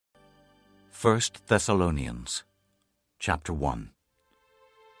1 Thessalonians, chapter 1.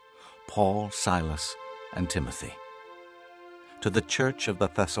 Paul, Silas, and Timothy. To the church of the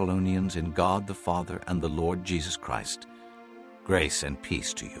Thessalonians in God the Father and the Lord Jesus Christ, grace and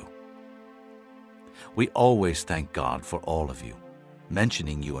peace to you. We always thank God for all of you,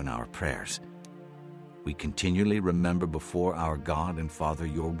 mentioning you in our prayers. We continually remember before our God and Father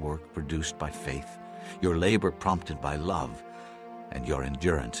your work produced by faith, your labor prompted by love, and your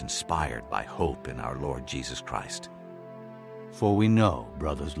endurance inspired by hope in our Lord Jesus Christ. For we know,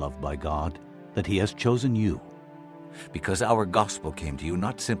 brothers loved by God, that he has chosen you, because our gospel came to you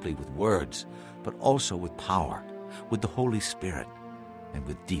not simply with words, but also with power, with the Holy Spirit, and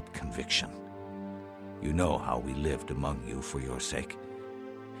with deep conviction. You know how we lived among you for your sake.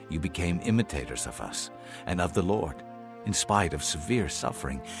 You became imitators of us and of the Lord. In spite of severe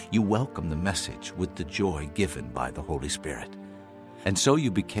suffering, you welcomed the message with the joy given by the Holy Spirit. And so you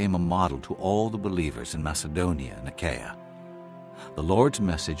became a model to all the believers in Macedonia and Achaia. The Lord's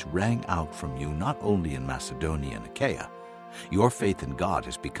message rang out from you not only in Macedonia and Achaia. Your faith in God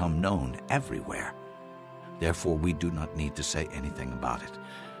has become known everywhere. Therefore we do not need to say anything about it,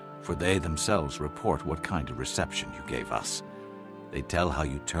 for they themselves report what kind of reception you gave us. They tell how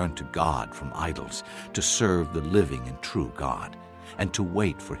you turned to God from idols to serve the living and true God, and to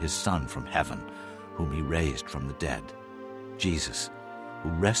wait for his Son from heaven, whom he raised from the dead, Jesus, who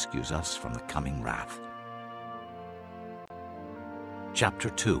rescues us from the coming wrath. Chapter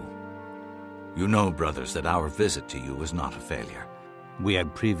 2. You know, brothers, that our visit to you was not a failure. We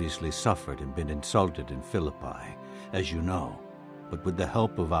had previously suffered and been insulted in Philippi, as you know, but with the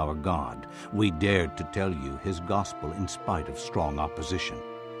help of our God, we dared to tell you his gospel in spite of strong opposition.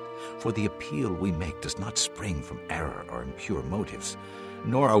 For the appeal we make does not spring from error or impure motives,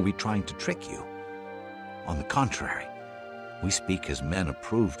 nor are we trying to trick you. On the contrary, we speak as men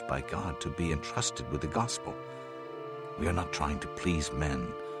approved by God to be entrusted with the gospel. We are not trying to please men,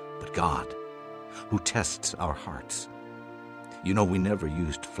 but God, who tests our hearts. You know, we never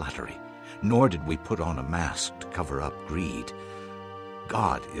used flattery, nor did we put on a mask to cover up greed.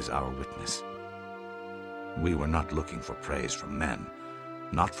 God is our witness. We were not looking for praise from men,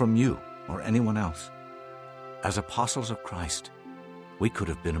 not from you or anyone else. As apostles of Christ, we could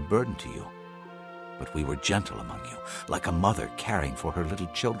have been a burden to you, but we were gentle among you, like a mother caring for her little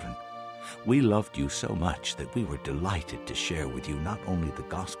children. We loved you so much that we were delighted to share with you not only the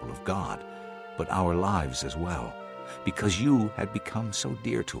gospel of God, but our lives as well, because you had become so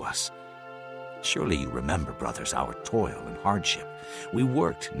dear to us. Surely you remember, brothers, our toil and hardship. We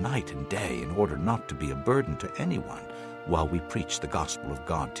worked night and day in order not to be a burden to anyone while we preached the gospel of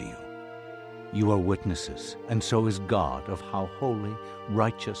God to you. You are witnesses, and so is God, of how holy,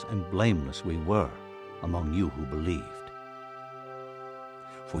 righteous, and blameless we were among you who believed.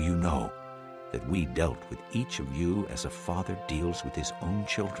 For you know that we dealt with each of you as a father deals with his own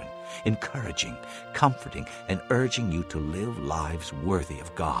children, encouraging, comforting, and urging you to live lives worthy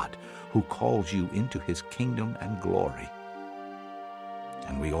of God, who calls you into his kingdom and glory.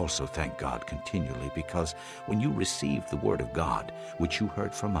 And we also thank God continually because when you received the word of God, which you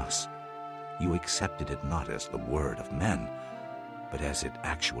heard from us, you accepted it not as the word of men, but as it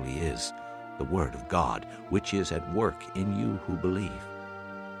actually is, the word of God, which is at work in you who believe.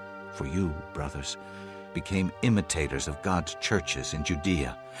 For you, brothers, became imitators of God's churches in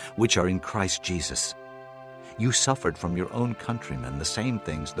Judea, which are in Christ Jesus. You suffered from your own countrymen the same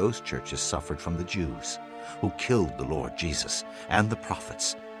things those churches suffered from the Jews, who killed the Lord Jesus and the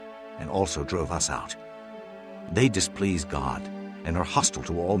prophets, and also drove us out. They displease God and are hostile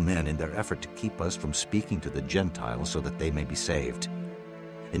to all men in their effort to keep us from speaking to the Gentiles so that they may be saved.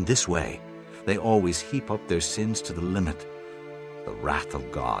 In this way, they always heap up their sins to the limit. The wrath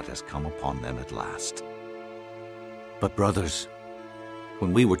of God has come upon them at last. But brothers,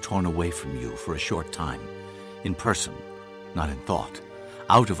 when we were torn away from you for a short time, in person, not in thought,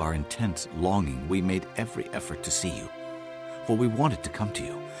 out of our intense longing, we made every effort to see you. For we wanted to come to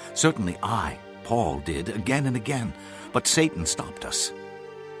you. Certainly I, Paul, did again and again, but Satan stopped us.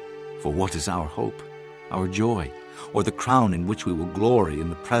 For what is our hope, our joy, or the crown in which we will glory in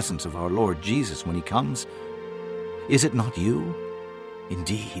the presence of our Lord Jesus when he comes? Is it not you?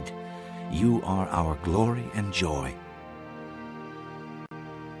 Indeed, you are our glory and joy.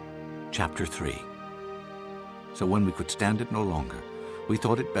 Chapter 3. So when we could stand it no longer, we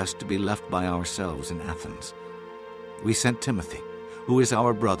thought it best to be left by ourselves in Athens. We sent Timothy, who is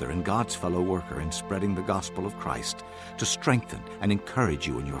our brother and God's fellow worker in spreading the gospel of Christ, to strengthen and encourage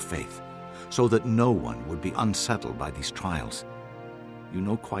you in your faith, so that no one would be unsettled by these trials. You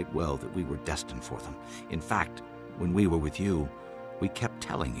know quite well that we were destined for them. In fact, when we were with you, we kept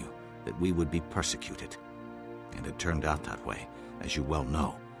telling you that we would be persecuted. And it turned out that way, as you well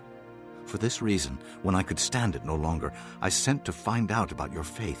know. For this reason, when I could stand it no longer, I sent to find out about your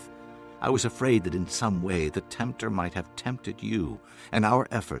faith. I was afraid that in some way the tempter might have tempted you, and our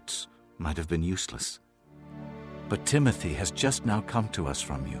efforts might have been useless. But Timothy has just now come to us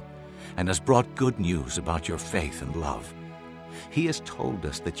from you, and has brought good news about your faith and love. He has told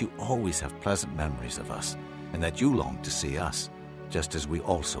us that you always have pleasant memories of us, and that you long to see us, just as we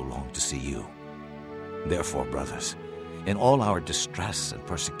also long to see you. Therefore, brothers, in all our distress and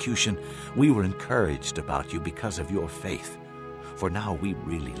persecution, we were encouraged about you because of your faith. For now we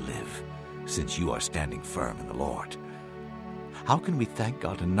really live, since you are standing firm in the Lord. How can we thank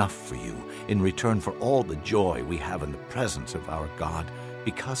God enough for you in return for all the joy we have in the presence of our God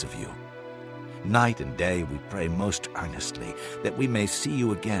because of you? Night and day we pray most earnestly that we may see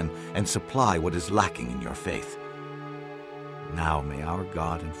you again and supply what is lacking in your faith. Now may our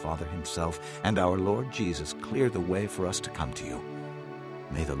God and Father himself and our Lord Jesus clear the way for us to come to you.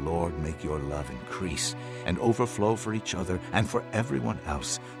 May the Lord make your love increase and overflow for each other and for everyone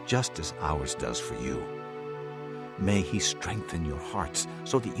else, just as ours does for you. May he strengthen your hearts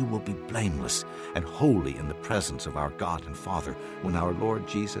so that you will be blameless and holy in the presence of our God and Father when our Lord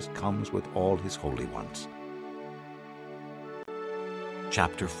Jesus comes with all his holy ones.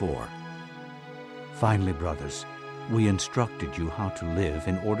 Chapter 4. Finally, brothers, we instructed you how to live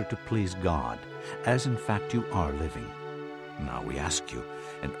in order to please God, as in fact you are living. Now we ask you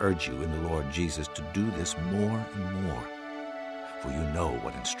and urge you in the Lord Jesus to do this more and more. For you know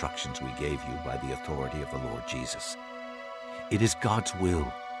what instructions we gave you by the authority of the Lord Jesus. It is God's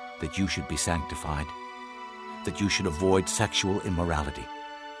will that you should be sanctified, that you should avoid sexual immorality,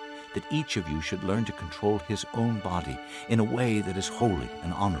 that each of you should learn to control his own body in a way that is holy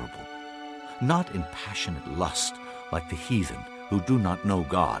and honorable, not in passionate lust like the heathen who do not know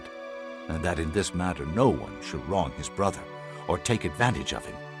God, and that in this matter no one should wrong his brother or take advantage of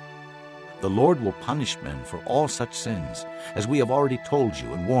him. The Lord will punish men for all such sins, as we have already told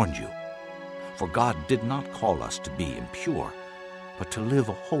you and warned you. For God did not call us to be impure, but to live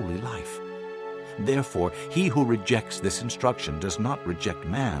a holy life. Therefore, he who rejects this instruction does not reject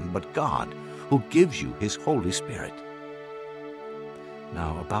man, but God, who gives you his Holy Spirit.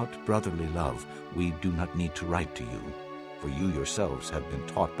 Now, about brotherly love, we do not need to write to you, for you yourselves have been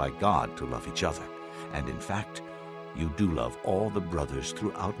taught by God to love each other, and in fact, you do love all the brothers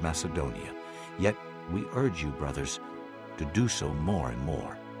throughout Macedonia. Yet we urge you, brothers, to do so more and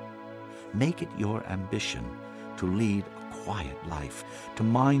more. Make it your ambition to lead a quiet life, to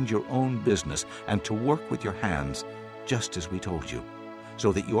mind your own business, and to work with your hands, just as we told you,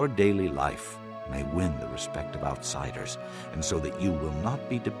 so that your daily life may win the respect of outsiders, and so that you will not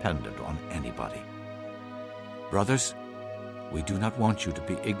be dependent on anybody. Brothers, we do not want you to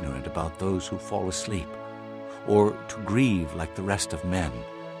be ignorant about those who fall asleep, or to grieve like the rest of men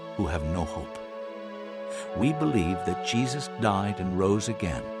who have no hope. We believe that Jesus died and rose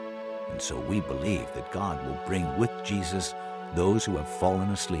again, and so we believe that God will bring with Jesus those who have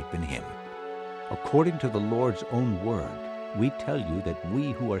fallen asleep in him. According to the Lord's own word, we tell you that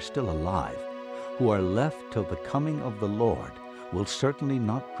we who are still alive, who are left till the coming of the Lord, will certainly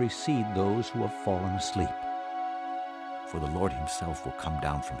not precede those who have fallen asleep. For the Lord himself will come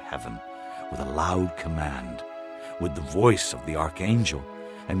down from heaven with a loud command, with the voice of the archangel,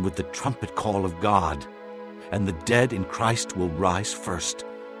 and with the trumpet call of God, and the dead in Christ will rise first.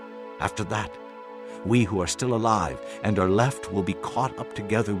 After that, we who are still alive and are left will be caught up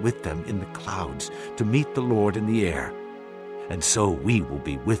together with them in the clouds to meet the Lord in the air, and so we will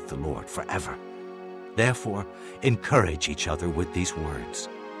be with the Lord forever. Therefore, encourage each other with these words.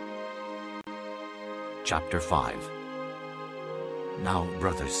 Chapter 5. Now,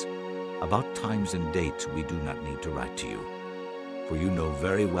 brothers, about times and dates we do not need to write to you, for you know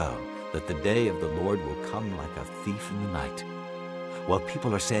very well that the day of the Lord will come like a thief in the night. While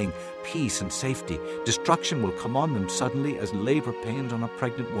people are saying peace and safety, destruction will come on them suddenly as labor pains on a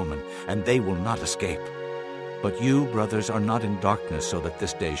pregnant woman, and they will not escape. But you, brothers, are not in darkness so that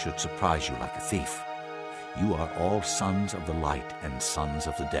this day should surprise you like a thief. You are all sons of the light and sons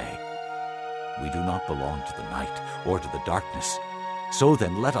of the day. We do not belong to the night or to the darkness. So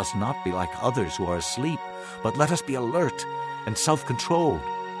then let us not be like others who are asleep, but let us be alert and self-controlled.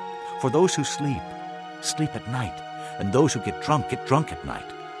 For those who sleep, sleep at night, and those who get drunk at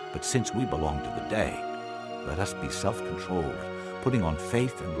night. But since we belong to the day, let us be self-controlled, putting on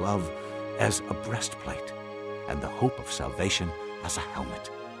faith and love as a breastplate, and the hope of salvation as a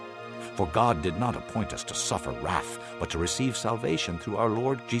helmet. For God did not appoint us to suffer wrath, but to receive salvation through our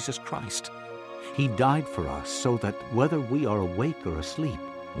Lord Jesus Christ. He died for us so that whether we are awake or asleep,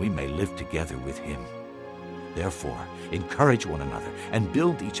 we may live together with him. Therefore, encourage one another and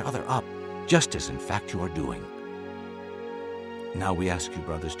build each other up, just as in fact you are doing. Now we ask you,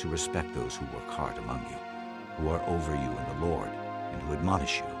 brothers, to respect those who work hard among you, who are over you in the Lord, and who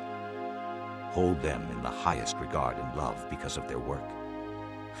admonish you. Hold them in the highest regard and love because of their work.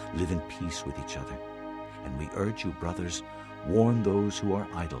 Live in peace with each other. And we urge you, brothers, warn those who are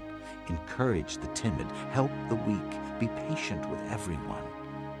idle, encourage the timid, help the weak, be patient with everyone.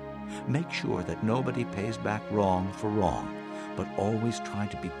 Make sure that nobody pays back wrong for wrong, but always try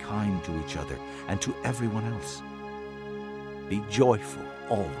to be kind to each other and to everyone else. Be joyful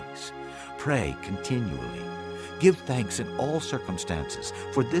always. Pray continually. Give thanks in all circumstances,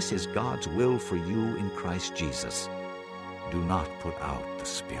 for this is God's will for you in Christ Jesus. Do not put out the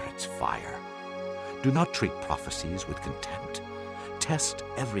Spirit's fire. Do not treat prophecies with contempt. Test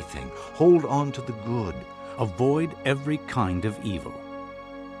everything. Hold on to the good. Avoid every kind of evil.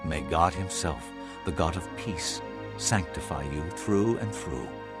 May God himself, the God of peace, sanctify you through and through.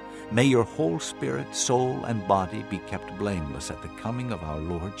 May your whole spirit, soul, and body be kept blameless at the coming of our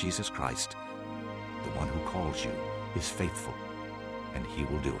Lord Jesus Christ. The one who calls you is faithful, and he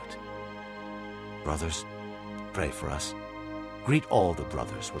will do it. Brothers, pray for us. Greet all the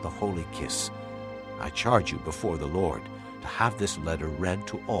brothers with a holy kiss. I charge you before the Lord to have this letter read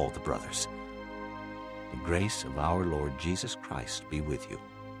to all the brothers. The grace of our Lord Jesus Christ be with you.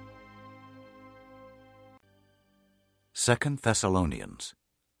 2 Thessalonians,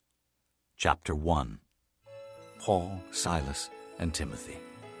 chapter 1. Paul, Silas, and Timothy.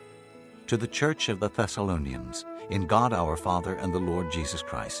 To the church of the Thessalonians, in God our Father and the Lord Jesus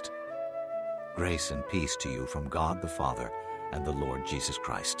Christ. Grace and peace to you from God the Father and the Lord Jesus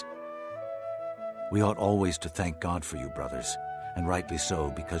Christ. We ought always to thank God for you, brothers, and rightly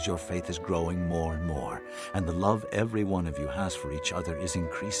so, because your faith is growing more and more, and the love every one of you has for each other is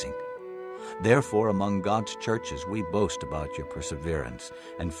increasing. Therefore, among God's churches, we boast about your perseverance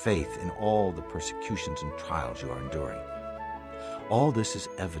and faith in all the persecutions and trials you are enduring. All this is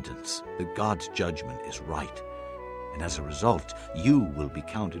evidence that God's judgment is right, and as a result, you will be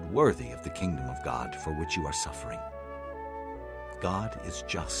counted worthy of the kingdom of God for which you are suffering. God is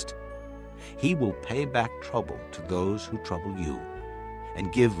just. He will pay back trouble to those who trouble you,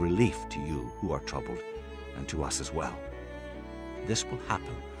 and give relief to you who are troubled, and to us as well. This will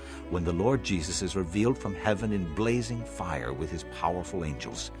happen when the Lord Jesus is revealed from heaven in blazing fire with his powerful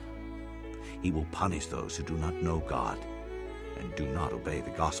angels. He will punish those who do not know God and do not obey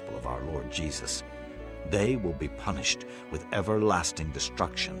the gospel of our Lord Jesus. They will be punished with everlasting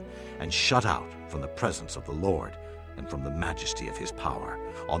destruction and shut out from the presence of the Lord and from the majesty of his power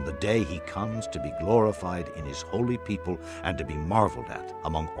on the day he comes to be glorified in his holy people and to be marveled at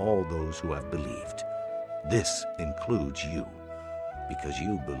among all those who have believed. This includes you, because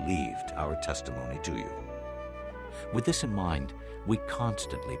you believed our testimony to you. With this in mind, we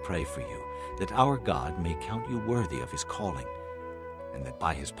constantly pray for you, that our God may count you worthy of his calling, and that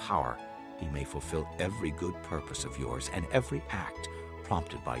by his power he may fulfill every good purpose of yours and every act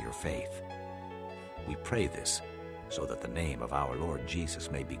prompted by your faith. We pray this so that the name of our Lord Jesus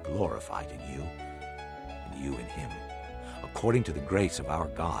may be glorified in you, and you in him, according to the grace of our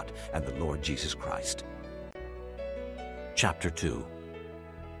God and the Lord Jesus Christ. Chapter 2.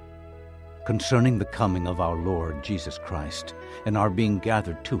 Concerning the coming of our Lord Jesus Christ and our being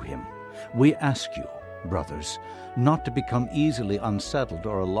gathered to him, we ask you, brothers, not to become easily unsettled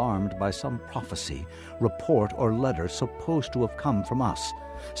or alarmed by some prophecy, report, or letter supposed to have come from us,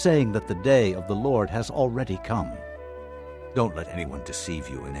 saying that the day of the Lord has already come. Don't let anyone deceive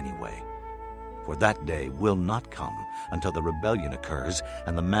you in any way, for that day will not come until the rebellion occurs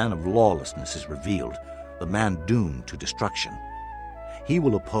and the man of lawlessness is revealed, the man doomed to destruction. He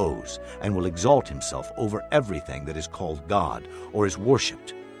will oppose and will exalt himself over everything that is called God or is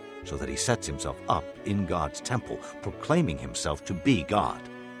worshipped, so that he sets himself up in God's temple, proclaiming himself to be God.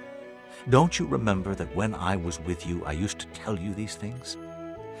 Don't you remember that when I was with you, I used to tell you these things?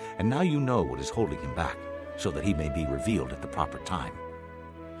 And now you know what is holding him back, so that he may be revealed at the proper time.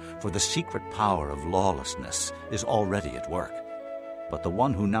 For the secret power of lawlessness is already at work, but the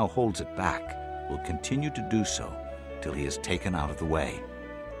one who now holds it back will continue to do so till he is taken out of the way.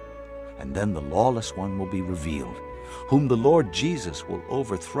 And then the lawless one will be revealed, whom the Lord Jesus will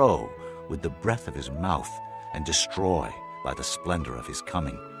overthrow with the breath of his mouth and destroy by the splendor of his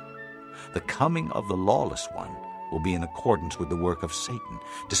coming. The coming of the lawless one will be in accordance with the work of Satan,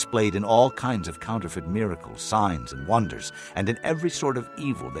 displayed in all kinds of counterfeit miracles, signs, and wonders, and in every sort of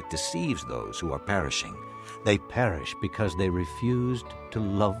evil that deceives those who are perishing. They perish because they refused to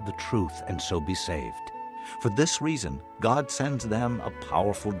love the truth and so be saved. For this reason, God sends them a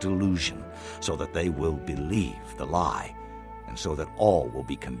powerful delusion, so that they will believe the lie, and so that all will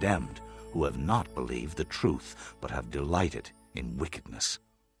be condemned who have not believed the truth, but have delighted in wickedness.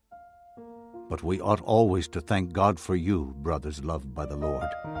 But we ought always to thank God for you, brothers loved by the Lord,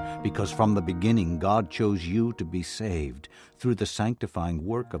 because from the beginning God chose you to be saved through the sanctifying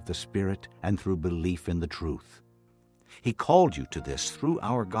work of the Spirit and through belief in the truth. He called you to this through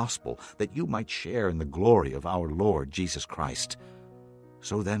our gospel, that you might share in the glory of our Lord Jesus Christ.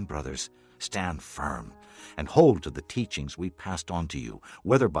 So then, brothers, stand firm and hold to the teachings we passed on to you,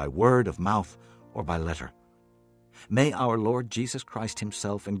 whether by word of mouth or by letter. May our Lord Jesus Christ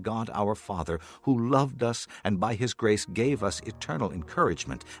himself and God our Father, who loved us and by his grace gave us eternal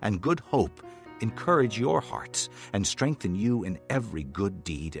encouragement and good hope, encourage your hearts and strengthen you in every good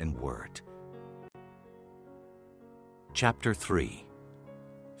deed and word. Chapter 3.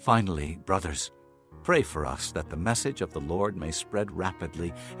 Finally, brothers, pray for us that the message of the Lord may spread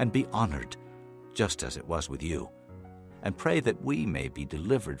rapidly and be honored, just as it was with you. And pray that we may be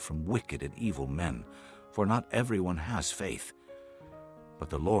delivered from wicked and evil men, for not everyone has faith. But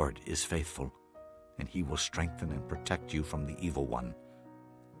the Lord is faithful, and he will strengthen and protect you from the evil one.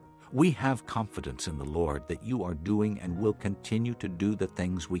 We have confidence in the Lord that you are doing and will continue to do the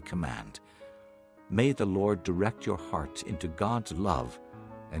things we command. May the Lord direct your hearts into God's love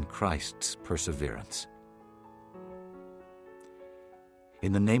and Christ's perseverance.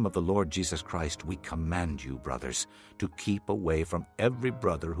 In the name of the Lord Jesus Christ, we command you, brothers, to keep away from every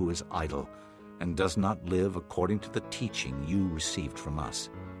brother who is idle and does not live according to the teaching you received from us.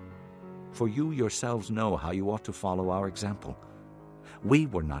 For you yourselves know how you ought to follow our example. We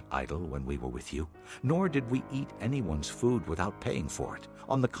were not idle when we were with you, nor did we eat anyone's food without paying for it.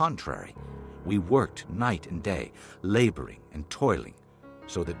 On the contrary, we worked night and day, laboring and toiling,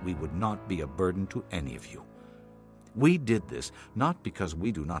 so that we would not be a burden to any of you. We did this not because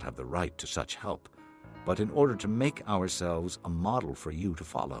we do not have the right to such help, but in order to make ourselves a model for you to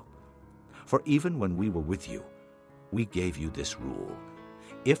follow. For even when we were with you, we gave you this rule: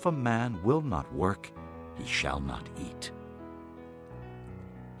 if a man will not work, he shall not eat.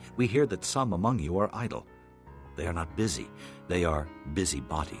 We hear that some among you are idle. They are not busy, they are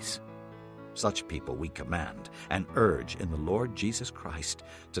busybodies. Such people we command and urge in the Lord Jesus Christ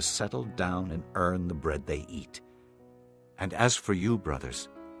to settle down and earn the bread they eat. And as for you, brothers,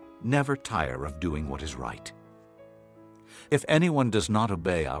 never tire of doing what is right. If anyone does not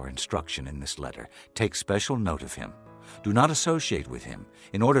obey our instruction in this letter, take special note of him. Do not associate with him,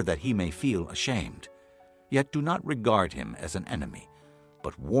 in order that he may feel ashamed. Yet do not regard him as an enemy,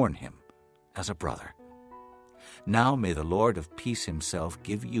 but warn him as a brother. Now may the Lord of peace himself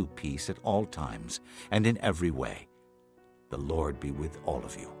give you peace at all times and in every way. The Lord be with all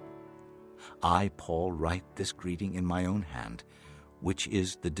of you. I, Paul, write this greeting in my own hand, which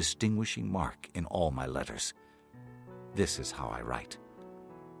is the distinguishing mark in all my letters. This is how I write.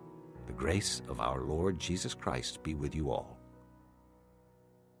 The grace of our Lord Jesus Christ be with you all.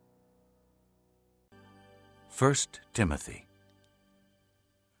 1 Timothy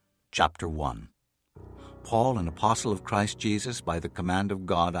Chapter 1. Paul, an apostle of Christ Jesus, by the command of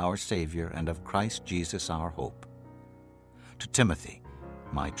God our Savior, and of Christ Jesus our hope. To Timothy,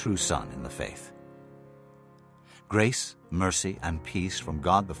 my true son in the faith. Grace, mercy, and peace from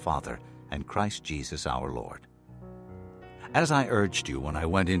God the Father and Christ Jesus our Lord. As I urged you when I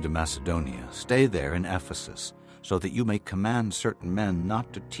went into Macedonia, stay there in Ephesus, so that you may command certain men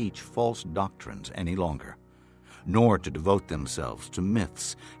not to teach false doctrines any longer, nor to devote themselves to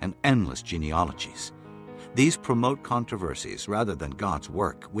myths and endless genealogies. These promote controversies rather than God's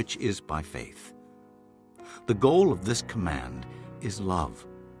work, which is by faith. The goal of this command is love,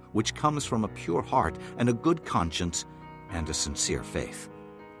 which comes from a pure heart and a good conscience and a sincere faith.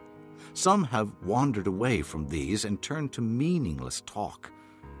 Some have wandered away from these and turned to meaningless talk.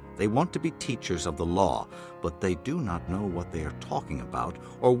 They want to be teachers of the law, but they do not know what they are talking about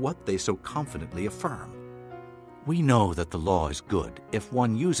or what they so confidently affirm. We know that the law is good if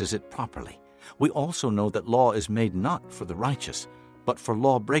one uses it properly. We also know that law is made not for the righteous, but for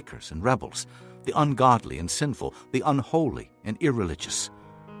lawbreakers and rebels, the ungodly and sinful, the unholy and irreligious,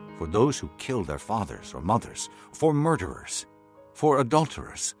 for those who kill their fathers or mothers, for murderers, for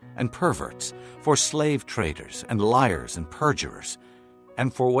adulterers and perverts, for slave traders and liars and perjurers,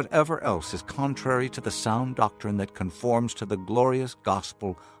 and for whatever else is contrary to the sound doctrine that conforms to the glorious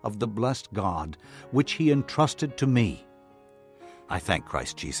gospel of the blessed God, which he entrusted to me. I thank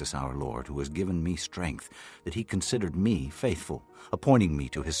Christ Jesus our Lord, who has given me strength, that he considered me faithful, appointing me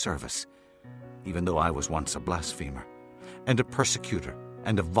to his service, even though I was once a blasphemer, and a persecutor,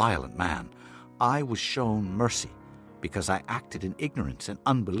 and a violent man. I was shown mercy, because I acted in ignorance and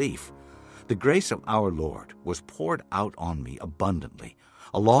unbelief. The grace of our Lord was poured out on me abundantly,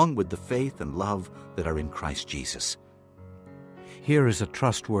 along with the faith and love that are in Christ Jesus. Here is a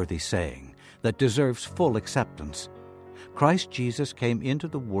trustworthy saying that deserves full acceptance. Christ Jesus came into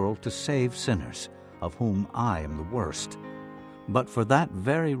the world to save sinners, of whom I am the worst. But for that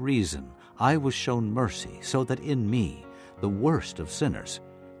very reason I was shown mercy, so that in me, the worst of sinners,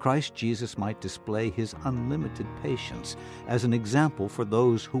 Christ Jesus might display his unlimited patience as an example for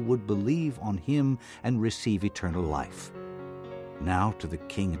those who would believe on him and receive eternal life. Now to the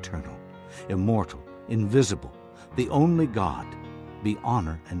King eternal, immortal, invisible, the only God, be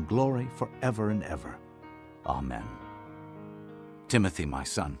honor and glory forever and ever. Amen. Timothy, my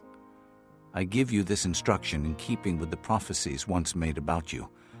son, I give you this instruction in keeping with the prophecies once made about you,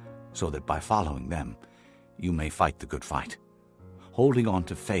 so that by following them you may fight the good fight, holding on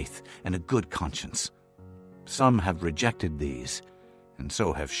to faith and a good conscience. Some have rejected these, and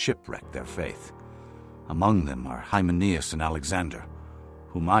so have shipwrecked their faith. Among them are Hymenaeus and Alexander,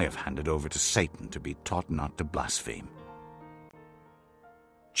 whom I have handed over to Satan to be taught not to blaspheme.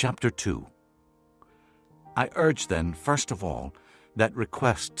 Chapter 2. I urge then, first of all, that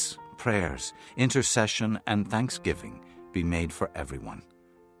requests, prayers, intercession, and thanksgiving be made for everyone,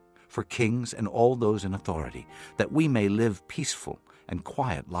 for kings and all those in authority, that we may live peaceful and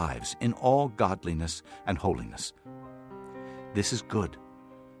quiet lives in all godliness and holiness. This is good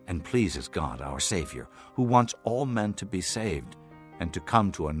and pleases God our Savior, who wants all men to be saved and to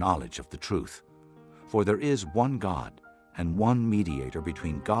come to a knowledge of the truth. For there is one God and one mediator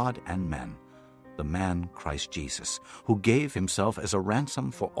between God and men, the man Christ Jesus, who gave himself as a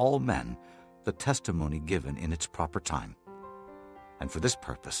ransom for all men, the testimony given in its proper time. And for this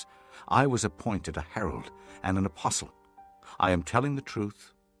purpose I was appointed a herald and an apostle. I am telling the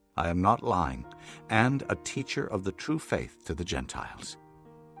truth, I am not lying, and a teacher of the true faith to the Gentiles.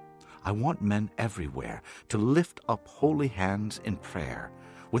 I want men everywhere to lift up holy hands in prayer,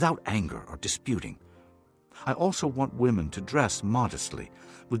 without anger or disputing. I also want women to dress modestly,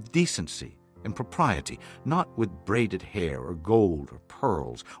 with decency and propriety, not with braided hair or gold or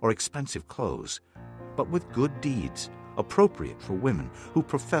pearls or expensive clothes, but with good deeds, appropriate for women who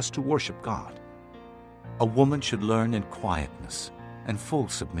profess to worship God. A woman should learn in quietness and full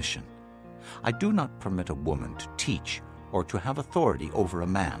submission. I do not permit a woman to teach or to have authority over a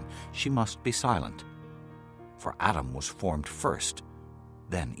man. She must be silent. For Adam was formed first,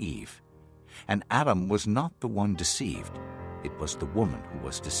 then Eve. And Adam was not the one deceived. It was the woman who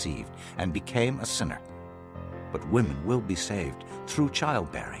was deceived and became a sinner. But women will be saved through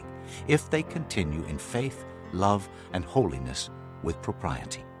childbearing if they continue in faith, love, and holiness with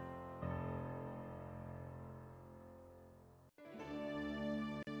propriety.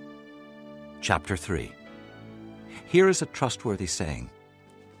 Chapter 3. Here is a trustworthy saying.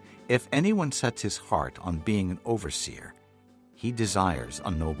 If anyone sets his heart on being an overseer, he desires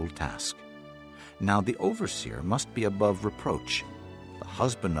a noble task. Now the overseer must be above reproach, the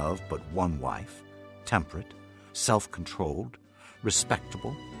husband of but one wife, temperate, self-controlled,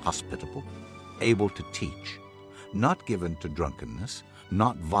 respectable, hospitable, able to teach, not given to drunkenness,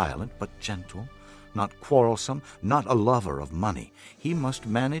 not violent but gentle, not quarrelsome, not a lover of money. He must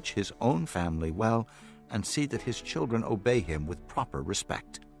manage his own family well and see that his children obey him with proper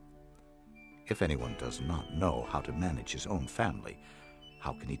respect. If anyone does not know how to manage his own family,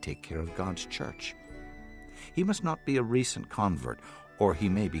 how can he take care of God's church? He must not be a recent convert, or he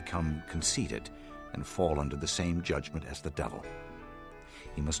may become conceited and fall under the same judgment as the devil.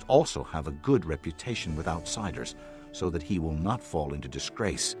 He must also have a good reputation with outsiders, so that he will not fall into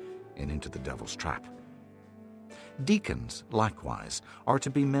disgrace and into the devil's trap. Deacons, likewise, are to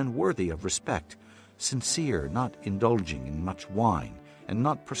be men worthy of respect, sincere, not indulging in much wine, and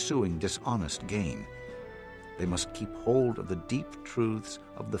not pursuing dishonest gain. They must keep hold of the deep truths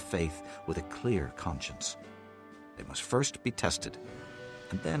of the faith with a clear conscience. They must first be tested,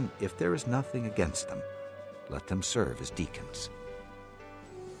 and then, if there is nothing against them, let them serve as deacons.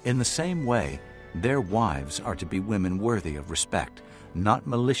 In the same way, their wives are to be women worthy of respect, not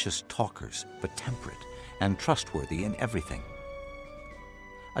malicious talkers, but temperate and trustworthy in everything.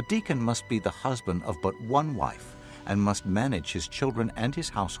 A deacon must be the husband of but one wife, and must manage his children and his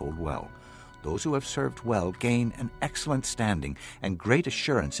household well. Those who have served well gain an excellent standing and great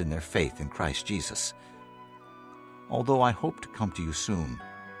assurance in their faith in Christ Jesus. Although I hope to come to you soon,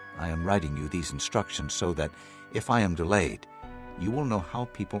 I am writing you these instructions so that, if I am delayed, you will know how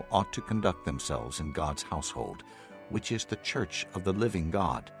people ought to conduct themselves in God's household, which is the church of the living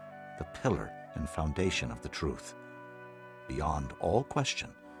God, the pillar and foundation of the truth. Beyond all question,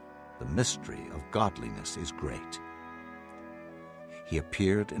 the mystery of godliness is great. He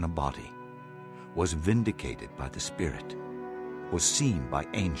appeared in a body, was vindicated by the Spirit, was seen by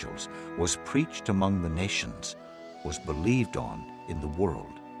angels, was preached among the nations, was believed on in the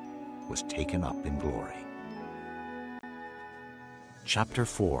world, was taken up in glory. Chapter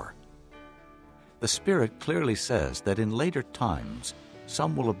 4. The Spirit clearly says that in later times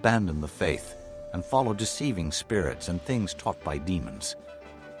some will abandon the faith and follow deceiving spirits and things taught by demons.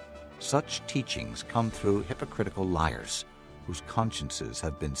 Such teachings come through hypocritical liars whose consciences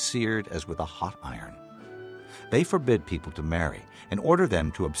have been seared as with a hot iron. They forbid people to marry and order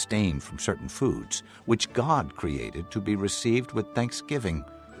them to abstain from certain foods, which God created to be received with thanksgiving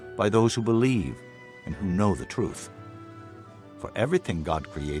by those who believe and who know the truth. For everything God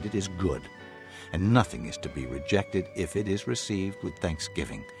created is good, and nothing is to be rejected if it is received with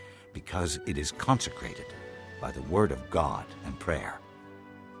thanksgiving, because it is consecrated by the word of God and prayer.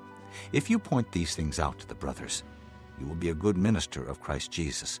 If you point these things out to the brothers, you will be a good minister of Christ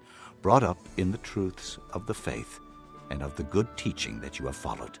Jesus, brought up in the truths of the faith and of the good teaching that you have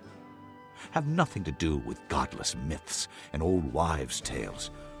followed. Have nothing to do with godless myths and old wives'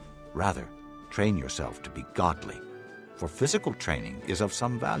 tales. Rather, train yourself to be godly. For physical training is of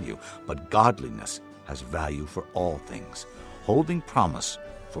some value, but godliness has value for all things, holding promise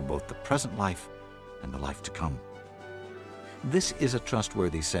for both the present life and the life to come. This is a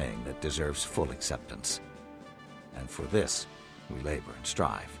trustworthy saying that deserves full acceptance, and for this we labor and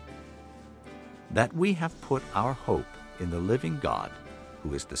strive, that we have put our hope in the living God,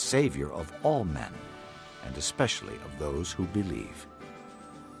 who is the Savior of all men, and especially of those who believe.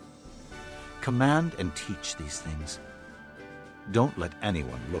 Command and teach these things. Don't let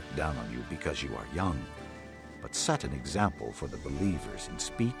anyone look down on you because you are young, but set an example for the believers in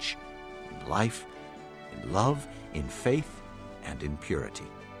speech, in life, in love, in faith, and in purity.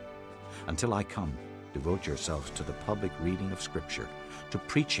 Until I come, devote yourselves to the public reading of Scripture, to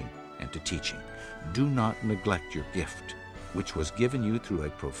preaching and to teaching. Do not neglect your gift, which was given you through a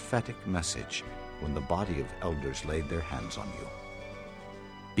prophetic message when the body of elders laid their hands on you.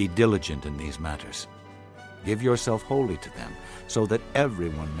 Be diligent in these matters. Give yourself wholly to them, so that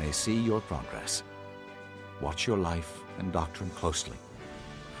everyone may see your progress. Watch your life and doctrine closely.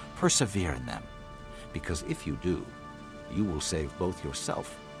 Persevere in them, because if you do, you will save both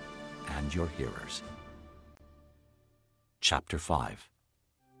yourself and your hearers. Chapter 5.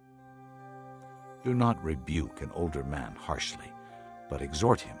 Do not rebuke an older man harshly, but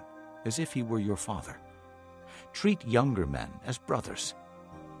exhort him as if he were your father. Treat younger men as brothers,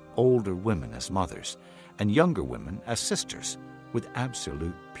 older women as mothers, and younger women as sisters, with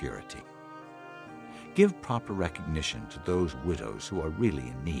absolute purity. Give proper recognition to those widows who are really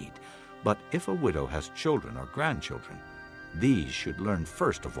in need, but if a widow has children or grandchildren, these should learn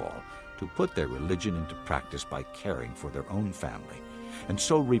first of all to put their religion into practice by caring for their own family, and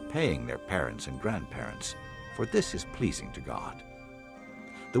so repaying their parents and grandparents, for this is pleasing to God.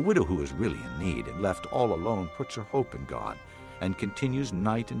 The widow who is really in need and left all alone puts her hope in God, and continues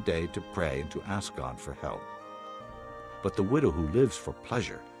night and day to pray and to ask God for help. But the widow who lives for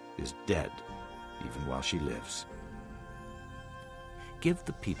pleasure is dead, even while she lives. Give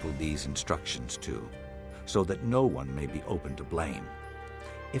the people these instructions too, so that no one may be open to blame.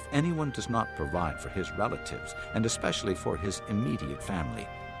 If anyone does not provide for his relatives, and especially for his immediate family,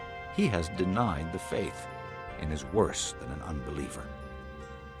 he has denied the faith and is worse than an unbeliever.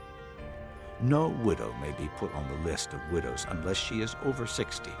 No widow may be put on the list of widows unless she is over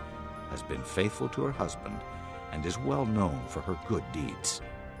 60, has been faithful to her husband, and is well known for her good deeds,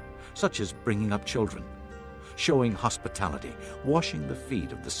 such as bringing up children, showing hospitality, washing the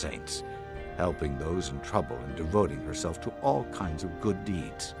feet of the saints, helping those in trouble, and devoting herself to all kinds of good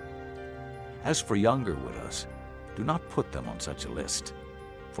deeds. As for younger widows, do not put them on such a list,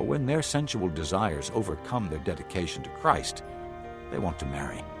 for when their sensual desires overcome their dedication to Christ, they want to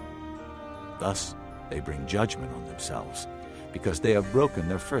marry. Thus, they bring judgment on themselves, because they have broken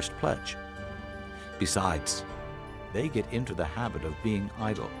their first pledge. Besides, they get into the habit of being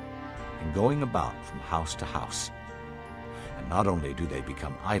idle and going about from house to house. And not only do they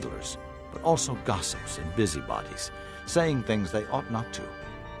become idlers, but also gossips and busybodies, saying things they ought not to.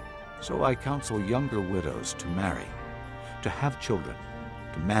 So I counsel younger widows to marry, to have children,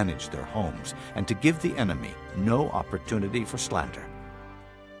 to manage their homes, and to give the enemy no opportunity for slander.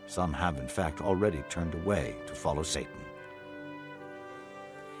 Some have, in fact, already turned away to follow Satan.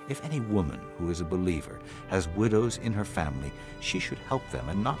 If any woman who is a believer has widows in her family, she should help them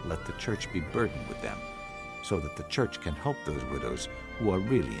and not let the church be burdened with them, so that the church can help those widows who are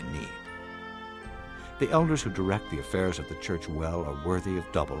really in need. The elders who direct the affairs of the church well are worthy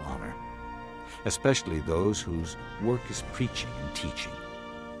of double honor, especially those whose work is preaching and teaching.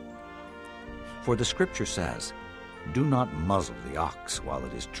 For the Scripture says, "Do not muzzle the ox while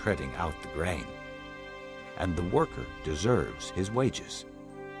it is treading out the grain, and the worker deserves his wages.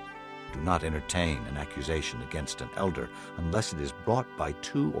 Do not entertain an accusation against an elder unless it is brought by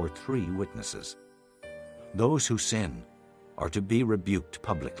 2 or 3 witnesses. Those who sin are to be rebuked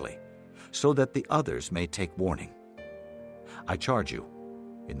publicly, so that the others may take warning. I charge you,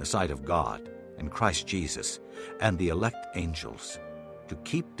 in the sight of God and Christ Jesus and the elect angels, to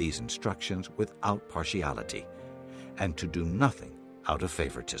keep these instructions without partiality, and to do nothing out of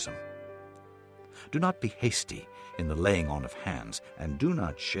favoritism. Do not be hasty in the laying on of hands, and do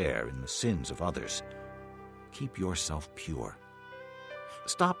not share in the sins of others. Keep yourself pure.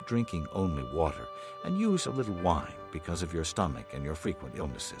 Stop drinking only water, and use a little wine because of your stomach and your frequent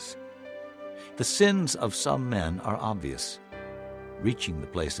illnesses. The sins of some men are obvious, reaching the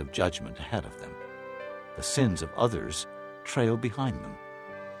place of judgment ahead of them. The sins of others trail behind them.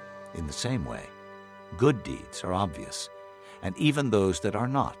 In the same way, good deeds are obvious, and even those that are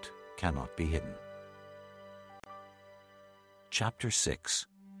not cannot be hidden. Chapter 6.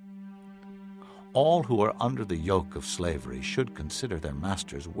 All who are under the yoke of slavery should consider their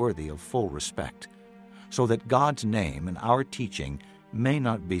masters worthy of full respect, so that God's name and our teaching may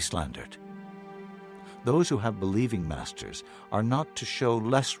not be slandered. Those who have believing masters are not to show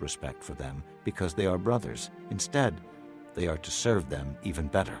less respect for them because they are brothers. Instead, they are to serve them even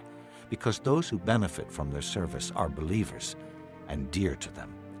better, because those who benefit from their service are believers and dear to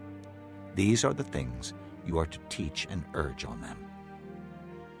them. These are the things you are to teach and urge on them.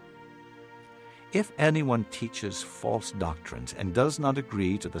 If anyone teaches false doctrines and does not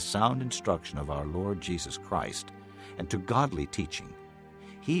agree to the sound instruction of our Lord Jesus Christ and to godly teaching,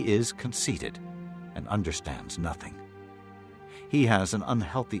 he is conceited and understands nothing. He has an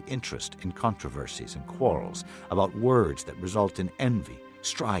unhealthy interest in controversies and quarrels about words that result in envy,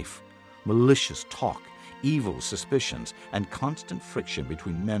 strife, malicious talk, evil suspicions, and constant friction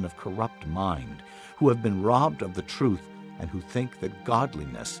between men of corrupt mind, who have been robbed of the truth and who think that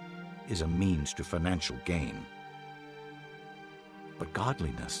godliness is a means to financial gain. But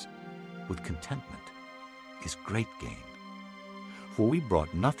godliness with contentment is great gain. For we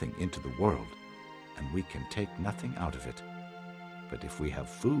brought nothing into the world, and we can take nothing out of it. But if we have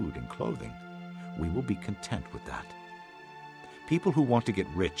food and clothing, we will be content with that. People who want to get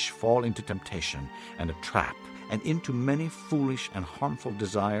rich fall into temptation and a trap, and into many foolish and harmful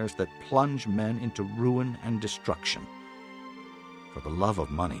desires that plunge men into ruin and destruction. For the love of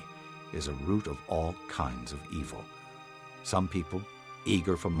money is a root of all kinds of evil. Some people,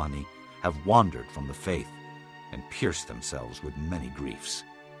 eager for money, have wandered from the faith and pierced themselves with many griefs.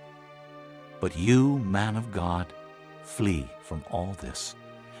 But you, man of God, flee from all this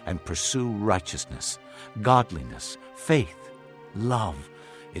and pursue righteousness, godliness, faith, love,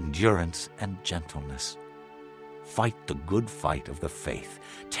 endurance, and gentleness. Fight the good fight of the faith.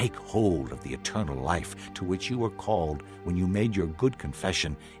 Take hold of the eternal life to which you were called when you made your good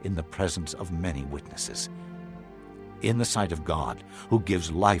confession in the presence of many witnesses. In the sight of God, who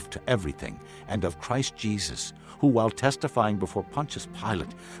gives life to everything, and of Christ Jesus, who, while testifying before Pontius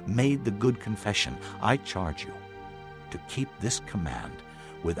Pilate, made the good confession, I charge you to keep this command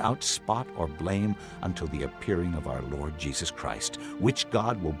without spot or blame until the appearing of our Lord Jesus Christ, which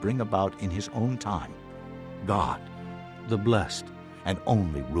God will bring about in his own time. God, the blessed and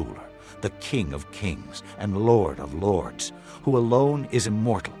only ruler, the King of kings and Lord of lords, who alone is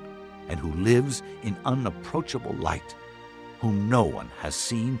immortal and who lives in unapproachable light, whom no one has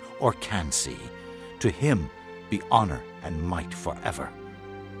seen or can see, to him be honor and might forever.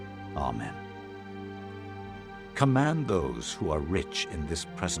 Amen. Command those who are rich in this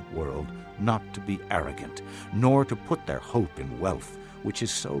present world not to be arrogant, nor to put their hope in wealth, which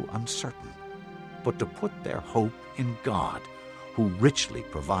is so uncertain, but to put their hope in God, who richly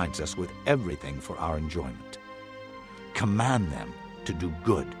provides us with everything for our enjoyment. Command them to do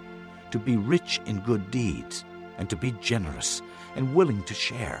good, to be rich in good deeds, and to be generous and willing to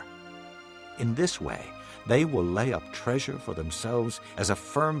share. In this way, they will lay up treasure for themselves as a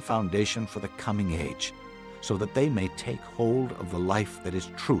firm foundation for the coming age, so that they may take hold of the life that is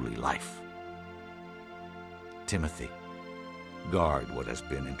truly life. Timothy, guard what has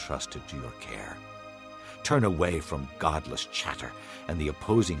been entrusted to your care. Turn away from godless chatter and the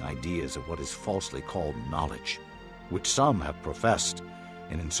opposing ideas of what is falsely called knowledge, which some have professed,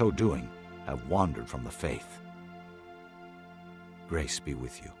 and in so doing have wandered from the faith. Grace be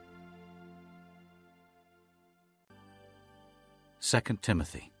with you. 2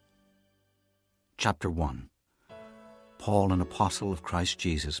 Timothy Chapter 1. Paul, an apostle of Christ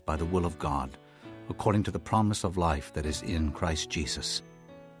Jesus by the will of God, according to the promise of life that is in Christ Jesus.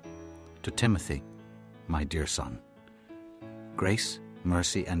 To Timothy, my dear son, grace,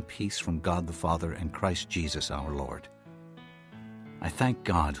 mercy, and peace from God the Father and Christ Jesus our Lord. I thank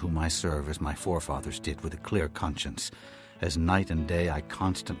God, whom I serve as my forefathers did, with a clear conscience, as night and day I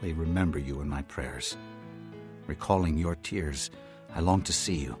constantly remember you in my prayers. Recalling your tears, I long to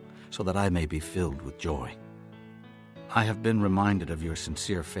see you, so that I may be filled with joy. I have been reminded of your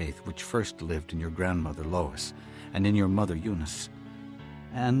sincere faith, which first lived in your grandmother Lois and in your mother Eunice,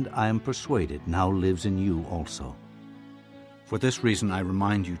 and I am persuaded now lives in you also. For this reason I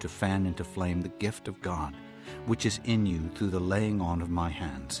remind you to fan into flame the gift of God, which is in you through the laying on of my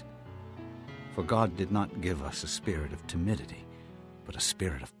hands. For God did not give us a spirit of timidity, but a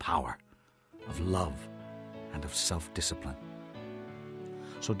spirit of power, of love, and of self-discipline.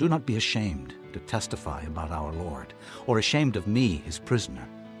 So do not be ashamed to testify about our Lord, or ashamed of me, his prisoner,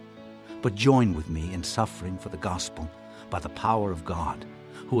 but join with me in suffering for the gospel by the power of God,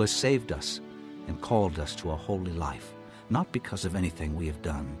 who has saved us and called us to a holy life, not because of anything we have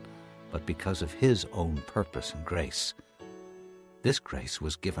done, but because of his own purpose and grace. This grace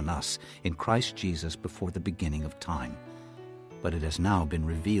was given us in Christ Jesus before the beginning of time, but it has now been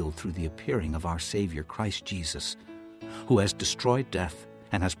revealed through the appearing of our Savior Christ Jesus, who has destroyed death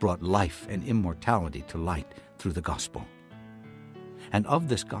and has brought life and immortality to light through the gospel. And of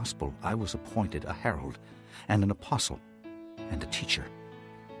this gospel I was appointed a herald and an apostle and a teacher.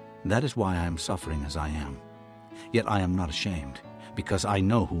 That is why I am suffering as I am. Yet I am not ashamed, because I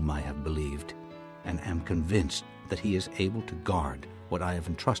know whom I have believed, and am convinced that he is able to guard what I have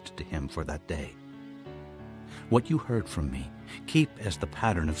entrusted to him for that day. What you heard from me, keep as the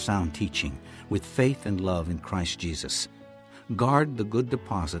pattern of sound teaching, with faith and love in Christ Jesus. Guard the good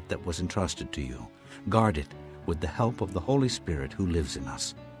deposit that was entrusted to you. Guard it with the help of the Holy Spirit who lives in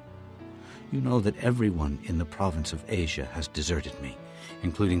us. You know that everyone in the province of Asia has deserted me,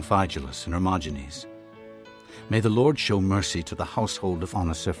 including Phygelus and Hermogenes. May the Lord show mercy to the household of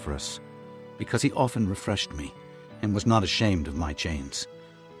Onesiphorus, because he often refreshed me and was not ashamed of my chains.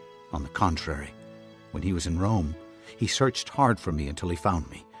 On the contrary, when he was in Rome, he searched hard for me until he found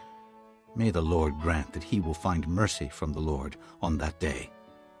me. May the Lord grant that he will find mercy from the Lord on that day.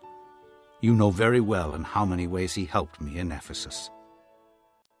 You know very well in how many ways he helped me in Ephesus.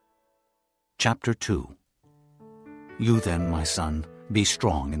 Chapter 2. You then, my son, be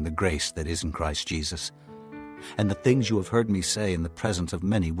strong in the grace that is in Christ Jesus. And the things you have heard me say in the presence of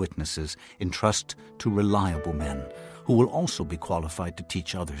many witnesses entrust to reliable men, who will also be qualified to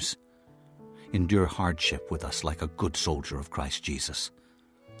teach others. Endure hardship with us like a good soldier of Christ Jesus.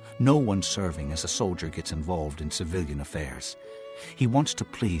 No one serving as a soldier gets involved in civilian affairs. He wants to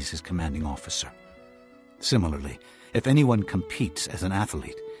please his commanding officer. Similarly, if anyone competes as an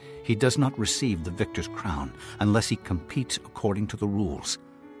athlete, he does not receive the victor's crown unless he competes according to the rules.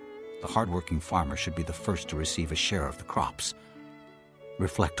 The hard-working farmer should be the first to receive a share of the crops.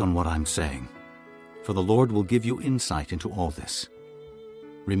 Reflect on what I'm saying, for the Lord will give you insight into all this.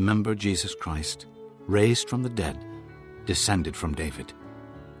 Remember Jesus Christ, raised from the dead, descended from David.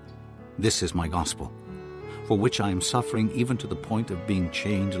 This is my gospel, for which I am suffering even to the point of being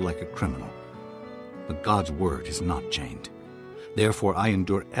chained like a criminal. But God's word is not chained. Therefore I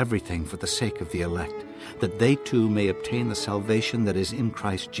endure everything for the sake of the elect, that they too may obtain the salvation that is in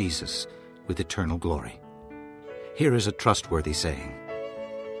Christ Jesus with eternal glory. Here is a trustworthy saying: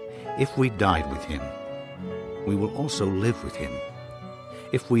 if we died with him, we will also live with him.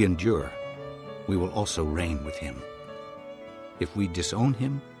 If we endure, we will also reign with him. If we disown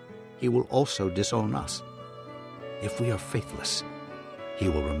him, he will also disown us. If we are faithless, he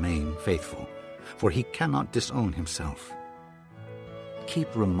will remain faithful, for he cannot disown himself.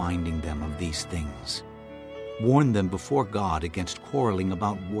 Keep reminding them of these things. Warn them before God against quarreling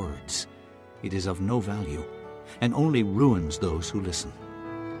about words. It is of no value, and only ruins those who listen.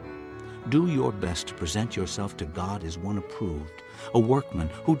 Do your best to present yourself to God as one approved, a workman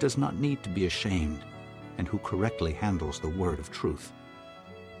who does not need to be ashamed, and who correctly handles the word of truth.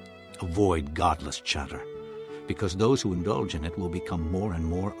 Avoid godless chatter, because those who indulge in it will become more and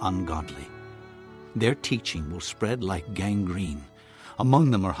more ungodly. Their teaching will spread like gangrene. Among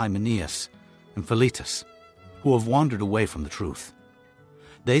them are Hymenaeus and Philetus, who have wandered away from the truth.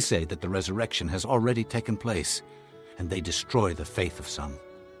 They say that the resurrection has already taken place, and they destroy the faith of some.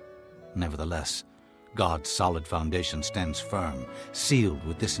 Nevertheless, God's solid foundation stands firm, sealed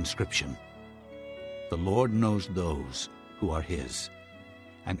with this inscription: The Lord knows those who are his,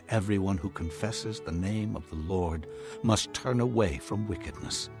 and everyone who confesses the name of the Lord must turn away from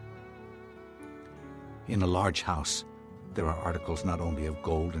wickedness. In a large house, there are articles not only of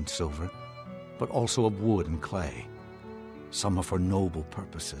gold and silver, but also of wood and clay. Some are for noble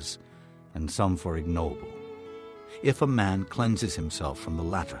purposes, and some for ignoble. If a man cleanses himself from the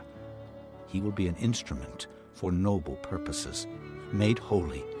latter, he will be an instrument for noble purposes, made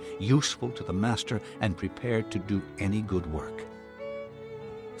holy, useful to the master, and prepared to do any good work.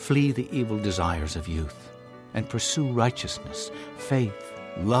 Flee the evil desires of youth, and pursue righteousness, faith,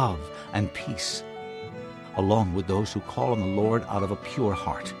 love, and peace, along with those who call on the Lord out of a pure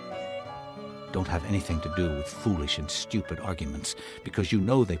heart. Don't have anything to do with foolish and stupid arguments, because you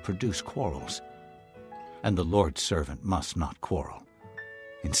know they produce quarrels. And the Lord's servant must not quarrel.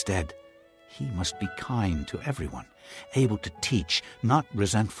 Instead, he must be kind to everyone, able to teach, not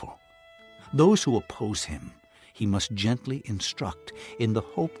resentful. Those who oppose him, he must gently instruct in the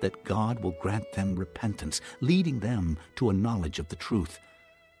hope that God will grant them repentance, leading them to a knowledge of the truth,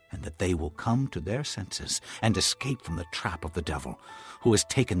 and that they will come to their senses and escape from the trap of the devil, who has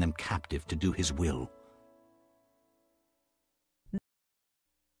taken them captive to do his will.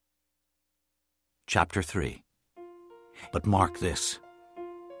 Chapter 3. But mark this: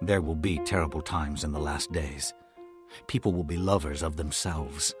 there will be terrible times in the last days. People will be lovers of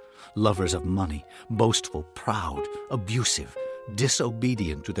themselves, lovers of money, boastful, proud, abusive,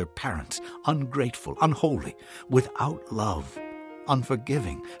 disobedient to their parents, ungrateful, unholy, without love,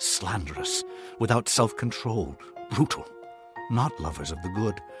 unforgiving, slanderous, without self-control, brutal, not lovers of the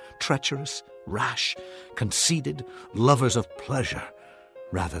good, treacherous, rash, conceited, lovers of pleasure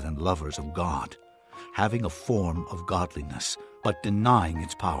rather than lovers of God, having a form of godliness but denying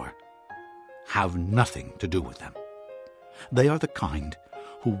its power. Have nothing to do with them. They are the kind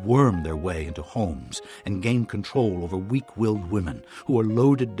who worm their way into homes and gain control over weak-willed women who are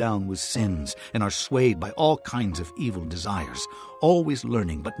loaded down with sins and are swayed by all kinds of evil desires, always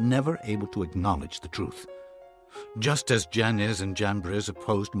learning but never able to acknowledge the truth. Just as Jannes and Jambres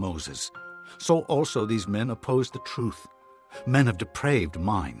opposed Moses, so also these men oppose the truth, men of depraved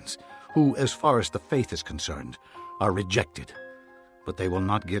minds, who, as far as the faith is concerned, are rejected. But they will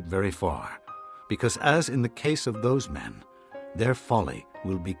not get very far, because as in the case of those men, their folly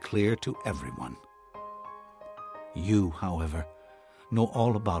will be clear to everyone. You, however, know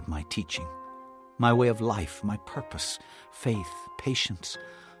all about my teaching, my way of life, my purpose, faith, patience,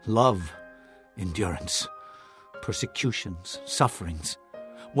 love, endurance, persecutions, sufferings,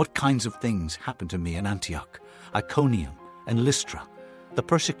 what kinds of things happened to me in Antioch, Iconium, and Lystra, the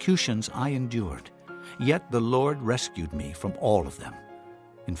persecutions I endured, yet the Lord rescued me from all of them.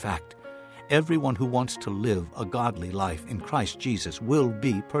 In fact, everyone who wants to live a godly life in Christ Jesus will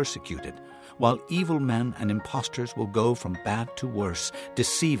be persecuted, while evil men and impostors will go from bad to worse,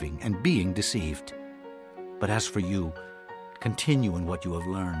 deceiving and being deceived. But as for you, continue in what you have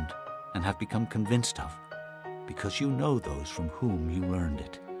learned and have become convinced of, because you know those from whom you learned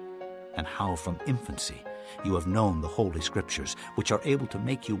it, and how from infancy you have known the Holy Scriptures, which are able to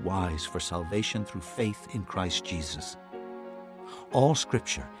make you wise for salvation through faith in Christ Jesus. All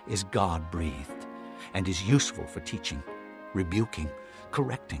Scripture is God-breathed and is useful for teaching, rebuking,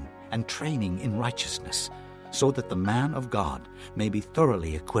 correcting, and training in righteousness, so that the man of God may be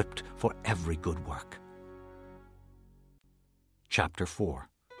thoroughly equipped for every good work. Chapter 4.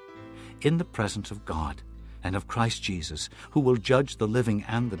 In the presence of God and of Christ Jesus, who will judge the living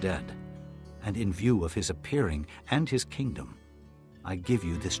and the dead, and in view of his appearing and his kingdom, I give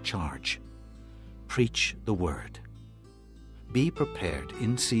you this charge: preach the word. Be prepared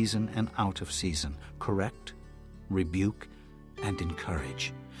in season and out of season, correct, rebuke, and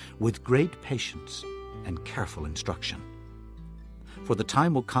encourage, with great patience and careful instruction. For the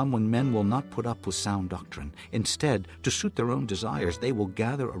time will come when men will not put up with sound doctrine. Instead, to suit their own desires, they will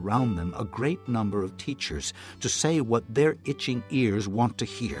gather around them a great number of teachers to say what their itching ears want to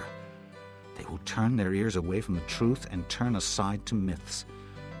hear. They will turn their ears away from the truth and turn aside to myths.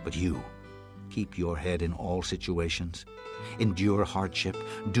 But you, keep your head in all situations, endure hardship,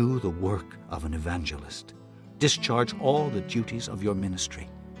 do the work of an evangelist, discharge all the duties of your ministry.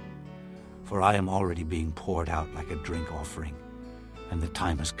 For I am already being poured out like a drink offering, and the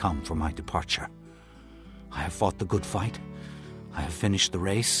time has come for my departure. I have fought the good fight, I have finished the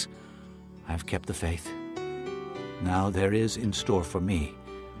race, I have kept the faith. Now there is in store for me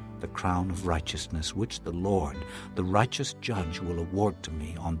the crown of righteousness, which the Lord, the righteous judge, will award to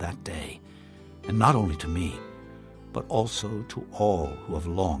me on that day, and not only to me, but also to all who have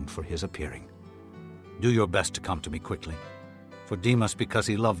longed for his appearing. Do your best to come to me quickly, for Demas, because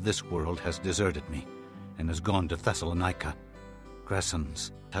he loved this world, has deserted me and has gone to Thessalonica.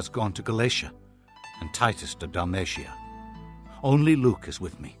 Crescens has gone to Galatia, and Titus to Dalmatia. Only Luke is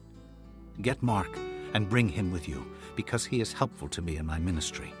with me. Get Mark and bring him with you, because he is helpful to me in my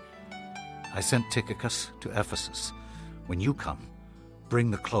ministry. I sent Tychicus to Ephesus. When you come,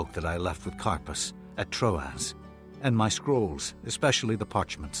 bring the cloak that I left with Carpus at Troas, and my scrolls, especially the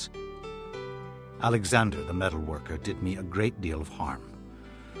parchments. Alexander the metalworker did me a great deal of harm.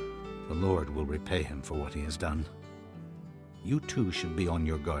 The Lord will repay him for what he has done. You too should be on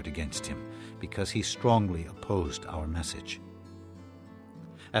your guard against him, because he strongly opposed our message.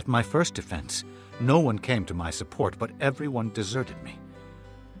 At my first defense, no one came to my support, but everyone deserted me.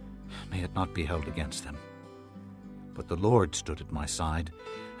 May it not be held against them. But the Lord stood at my side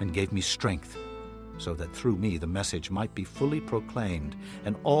and gave me strength, so that through me the message might be fully proclaimed,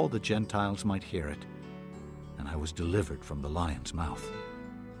 and all the Gentiles might hear it. And I was delivered from the lion's mouth.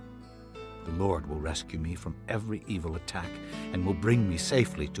 The Lord will rescue me from every evil attack, and will bring me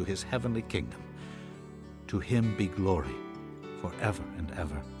safely to his heavenly kingdom. To him be glory forever and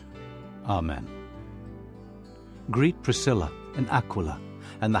ever. Amen. Greet Priscilla and Aquila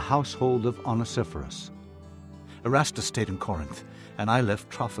and the household of Onesiphorus. Erastus stayed in Corinth, and I left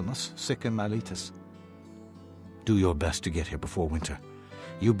Trophimus sick in Miletus. Do your best to get here before winter.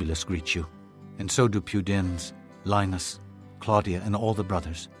 Eubulus greets you, and so do Pudens, Linus, Claudia, and all the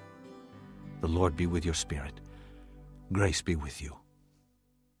brothers. The Lord be with your spirit. Grace be with you.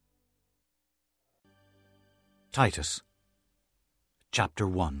 Titus, Chapter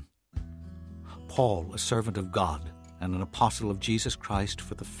 1. Paul, a servant of God and an apostle of Jesus Christ,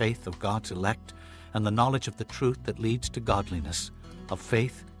 for the faith of God's elect and the knowledge of the truth that leads to godliness, of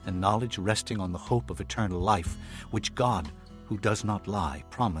faith and knowledge resting on the hope of eternal life, which God, who does not lie,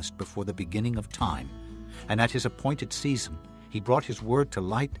 promised before the beginning of time, and at his appointed season he brought his word to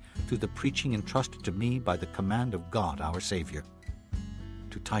light through the preaching entrusted to me by the command of God our Savior.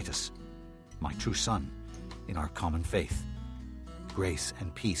 To Titus, my true son, in our common faith, grace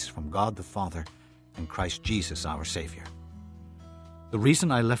and peace from God the Father and Christ Jesus our Savior. The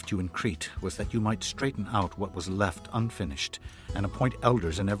reason I left you in Crete was that you might straighten out what was left unfinished and appoint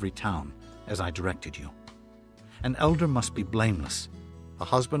elders in every town, as I directed you. An elder must be blameless, a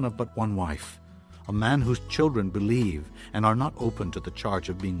husband of but one wife, a man whose children believe and are not open to the charge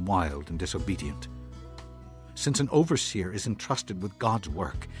of being wild and disobedient. Since an overseer is entrusted with God's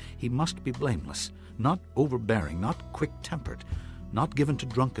work, he must be blameless, not overbearing, not quick-tempered, not given to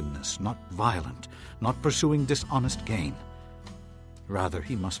drunkenness, not violent, not pursuing dishonest gain. Rather,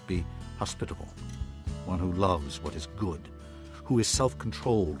 he must be hospitable, one who loves what is good, who is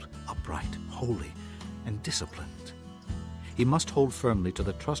self-controlled, upright, holy, and disciplined. He must hold firmly to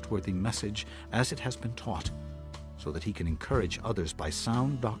the trustworthy message as it has been taught, so that he can encourage others by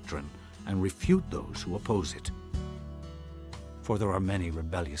sound doctrine and refute those who oppose it. For there are many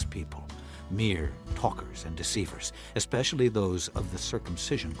rebellious people, mere talkers and deceivers, especially those of the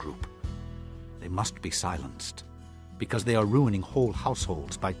circumcision group. They must be silenced, because they are ruining whole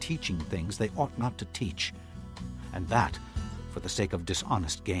households by teaching things they ought not to teach, and that for the sake of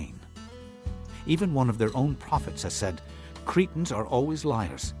dishonest gain. Even one of their own prophets has said, "Cretans are always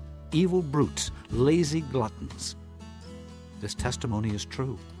liars, evil brutes, lazy gluttons." This testimony is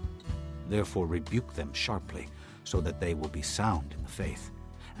true. Therefore rebuke them sharply, so that they will be sound in the faith,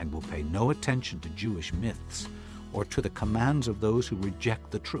 and will pay no attention to Jewish myths or to the commands of those who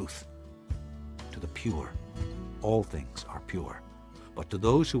reject the truth. To the pure, all things are pure. But to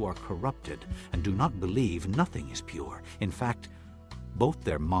those who are corrupted and do not believe, nothing is pure. In fact, both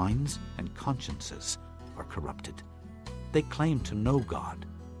their minds and consciences are corrupted. They claim to know God,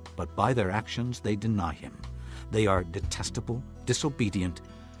 but by their actions they deny him. They are detestable, disobedient,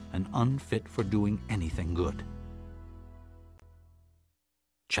 and unfit for doing anything good.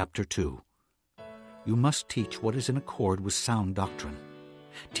 Chapter 2. You must teach what is in accord with sound doctrine.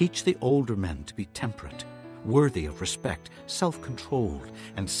 Teach the older men to be temperate, worthy of respect, self-controlled,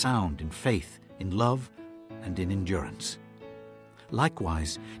 and sound in faith, in love, and in endurance.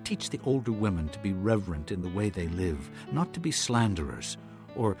 Likewise, teach the older women to be reverent in the way they live, not to be slanderers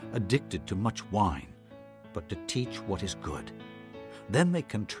or addicted to much wine, but to teach what is good. Then they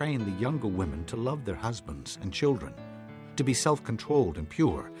can train the younger women to love their husbands and children, to be self-controlled and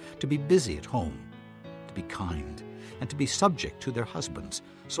pure, to be busy at home, to be kind, and to be subject to their husbands,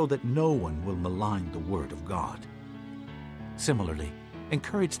 so that no one will malign the word of God. Similarly,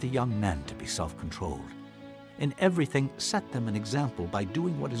 encourage the young men to be self-controlled. In everything, set them an example by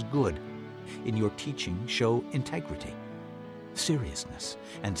doing what is good. In your teaching, show integrity, seriousness,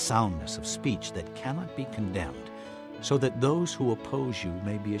 and soundness of speech that cannot be condemned, so that those who oppose you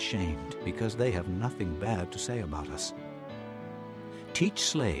may be ashamed, because they have nothing bad to say about us. Teach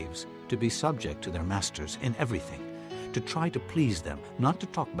slaves to be subject to their masters in everything, to try to please them, not to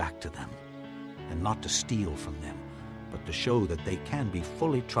talk back to them. and not to steal from them, but to show that they can be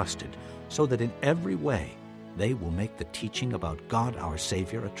fully trusted, so that in every way they will make the teaching about God our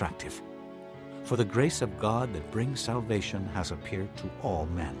Savior attractive. For the grace of God that brings salvation has appeared to all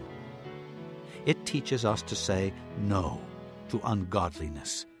men. It teaches us to say no to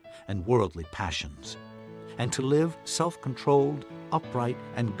ungodliness and worldly passions, and to live self-controlled, upright,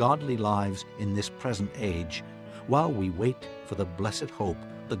 and godly lives in this present age, while we wait for the blessed hope,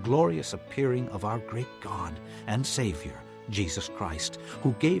 the glorious appearing of our great God and Savior, Jesus Christ,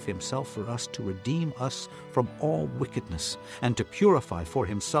 who gave himself for us to redeem us from all wickedness and to purify for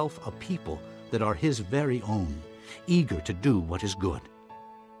himself a people that are his very own, eager to do what is good.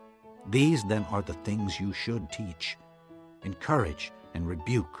 These then are the things you should teach. Encourage and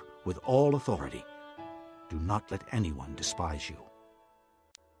rebuke with all authority. Do not let anyone despise you.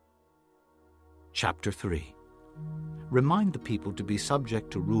 Chapter 3. Remind the people to be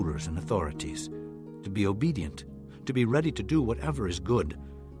subject to rulers and authorities, to be obedient, to be ready to do whatever is good,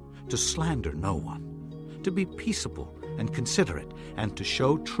 to slander no one, to be peaceable and considerate, and to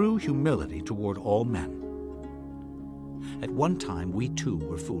show true humility toward all men. At one time we too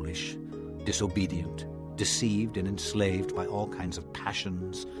were foolish, disobedient, deceived and enslaved by all kinds of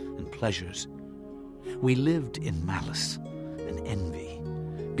passions and pleasures. We lived in malice and envy,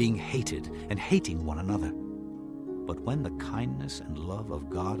 being hated and hating one another. But when the kindness and love of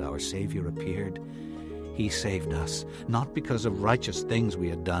God our Savior appeared, he saved us, not because of righteous things we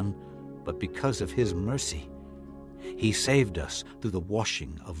had done, but because of his mercy. He saved us through the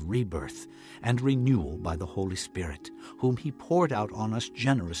washing of rebirth and renewal by the Holy Spirit, whom he poured out on us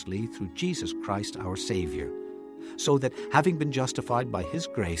generously through Jesus Christ our Savior, so that, having been justified by his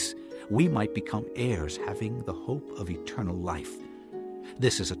grace, we might become heirs, having the hope of eternal life.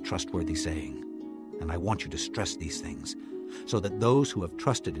 This is a trustworthy saying, and I want you to stress these things, so that those who have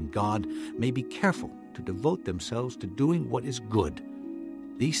trusted in God may be careful to devote themselves to doing what is good.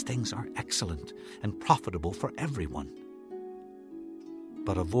 These things are excellent and profitable for everyone.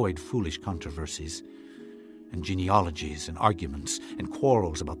 But avoid foolish controversies and genealogies and arguments and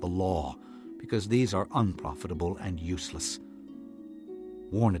quarrels about the law, because these are unprofitable and useless.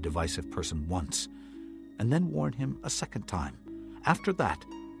 Warn a divisive person once, and then warn him a second time. After that,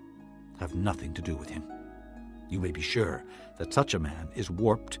 have nothing to do with him. You may be sure that such a man is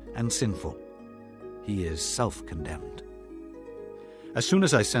warped and sinful. He is self-condemned. As soon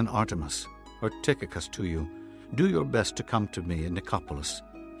as I send Artemas or Tychicus to you, do your best to come to me in Nicopolis,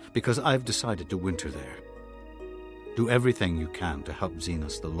 because I've decided to winter there. Do everything you can to help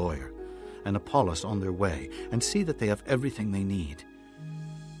Zenas the lawyer and Apollos on their way, and see that they have everything they need.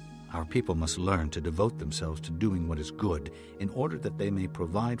 Our people must learn to devote themselves to doing what is good, in order that they may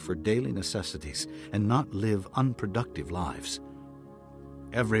provide for daily necessities and not live unproductive lives.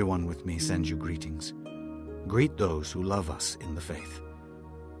 Everyone with me sends you greetings. Greet those who love us in the faith.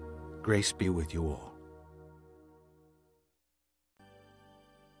 Grace be with you all.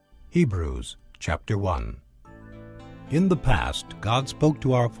 Hebrews chapter 1. In the past, God spoke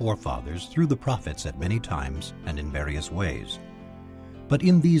to our forefathers through the prophets at many times and in various ways. But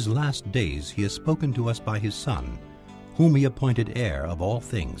in these last days he has spoken to us by his Son, whom he appointed heir of all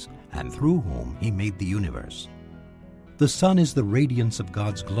things, and through whom he made the universe. The Son is the radiance of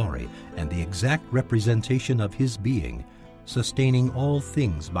God's glory and the exact representation of his being, sustaining all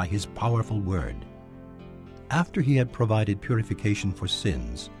things by his powerful word. After he had provided purification for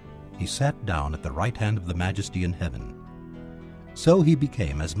sins, he sat down at the right hand of the Majesty in heaven. So he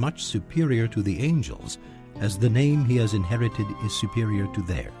became as much superior to the angels as the name he has inherited is superior to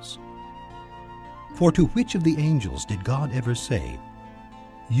theirs. For to which of the angels did God ever say,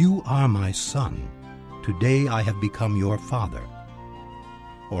 "You are my son, today I have become your father"?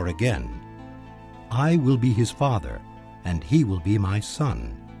 Or again, "I will be his father, and he will be my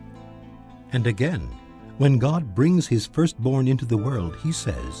son"? And again, when God brings his firstborn into the world, he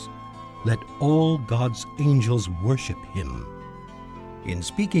says, "Let all God's angels worship him." In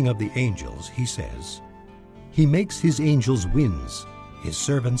speaking of the angels, he says, "He makes his angels winds, his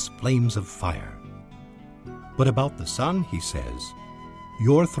servants flames of fire." But about the Son he says,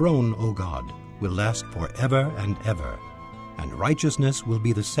 "Your throne, O God, will last forever and ever, and righteousness will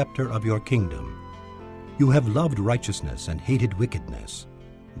be the scepter of your kingdom. You have loved righteousness and hated wickedness.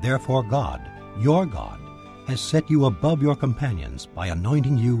 Therefore God, your God, has set you above your companions by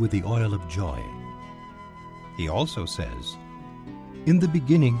anointing you with the oil of joy." He also says, "In the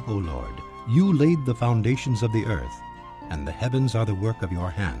beginning, O Lord, you laid the foundations of the earth, and the heavens are the work of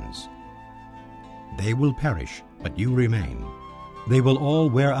your hands. They will perish, but you remain. They will all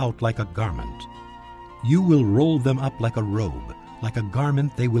wear out like a garment. You will roll them up like a robe, like a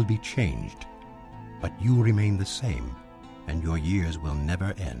garment they will be changed. but you remain the same, and your years will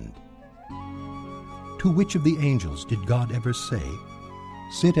never end. To which of the angels did God ever say,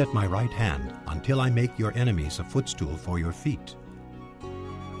 "Sit at my right hand until I make your enemies a footstool for your feet"?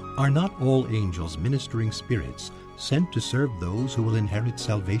 Are not all angels ministering spirits sent to serve those who will inherit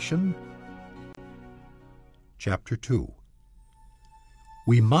salvation? Chapter 2.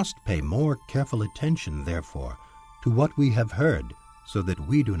 We must pay more careful attention, therefore, to what we have heard, so that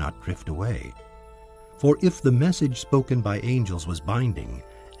we do not drift away. For if the message spoken by angels was binding,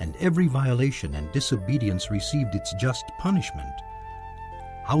 and every violation and disobedience received its just punishment,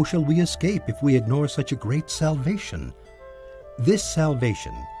 how shall we escape if we ignore such a great salvation? This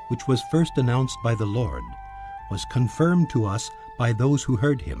salvation, which was first announced by the Lord, was confirmed to us by those who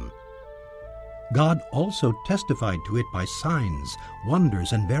heard him. God also testified to it by signs,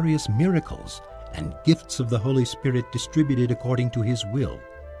 wonders, and various miracles, and gifts of the Holy Spirit distributed according to his will.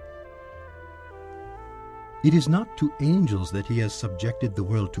 It is not to angels that he has subjected the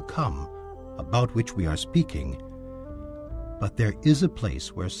world to come, about which we are speaking, but there is a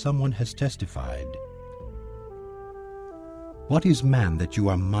place where someone has testified. What is man that you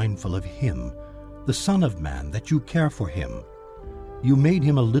are mindful of him, the Son of Man that you care for him? You made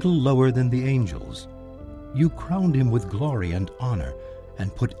him a little lower than the angels. You crowned him with glory and honor,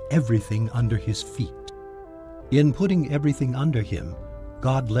 and put everything under his feet. In putting everything under him,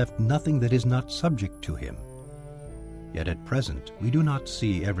 God left nothing that is not subject to him. Yet at present we do not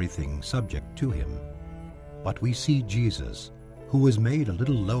see everything subject to him. But we see Jesus, who was made a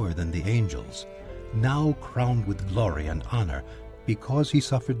little lower than the angels, now crowned with glory and honor, because he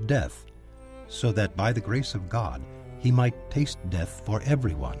suffered death, so that by the grace of God he might taste death for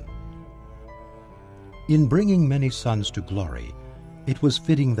everyone. In bringing many sons to glory, it was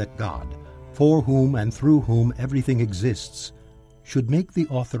fitting that God, for whom and through whom everything exists, should make the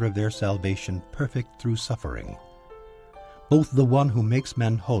author of their salvation perfect through suffering. Both the one who makes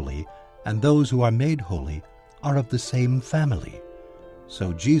men holy and those who are made holy are of the same family.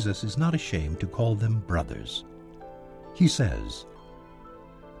 So Jesus is not ashamed to call them brothers. He says,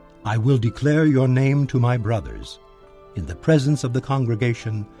 "I will declare your name to my brothers. In the presence of the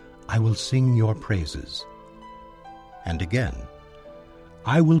congregation I will sing your praises." And again,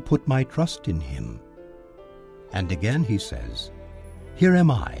 "I will put my trust in him." And again he says, "Here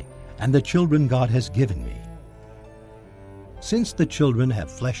am I, and the children God has given me." Since the children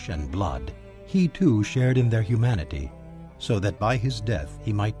have flesh and blood, he too shared in their humanity, so that by his death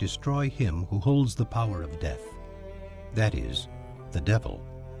he might destroy him who holds the power of death, that is, the devil,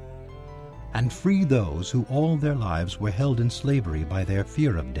 and free those who all their lives were held in slavery by their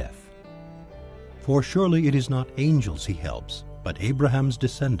fear of death. For surely it is not angels he helps, but Abraham's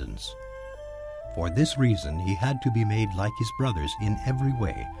descendants. For this reason he had to be made like his brothers in every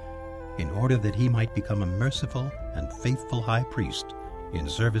way, in order that he might become a merciful and faithful high priest in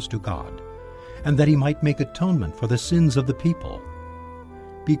service to God, and that he might make atonement for the sins of the people.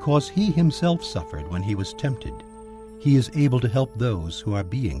 Because he himself suffered when he was tempted, he is able to help those who are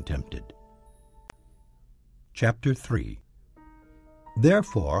being tempted. Chapter 3.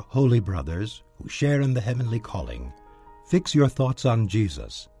 Therefore, holy brothers, who share in the heavenly calling, fix your thoughts on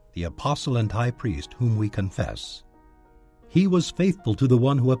Jesus, the apostle and high priest whom we confess. He was faithful to the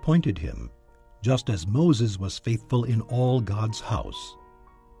one who appointed him, just as Moses was faithful in all God's house.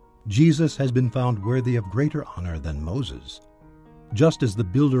 Jesus has been found worthy of greater honor than Moses, just as the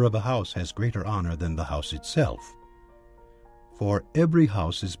builder of a house has greater honor than the house itself. For every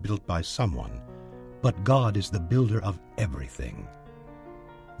house is built by someone, but God is the builder of everything.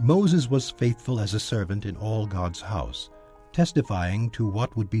 Moses was faithful as a servant in all God's house, testifying to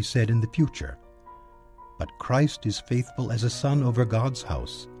what would be said in the future. But Christ is faithful as a son over God's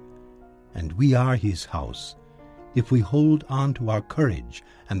house, and we are his house, if we hold on to our courage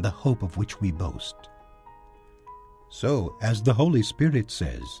and the hope of which we boast. So, as the Holy Spirit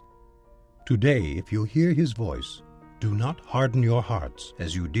says, "Today, if you hear his voice, do not harden your hearts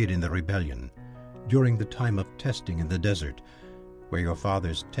as you did in the rebellion, during the time of testing in the desert, where your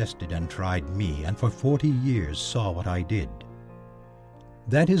fathers tested and tried me, and for 40 years saw what I did.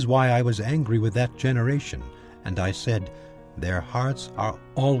 That is why I was angry with that generation, and I said, their hearts are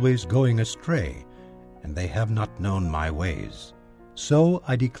always going astray, and they have not known my ways. So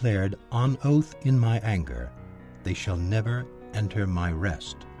I declared on oath in my anger, they shall never enter my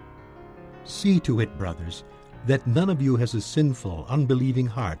rest. See to it, brothers, that none of you has a sinful, unbelieving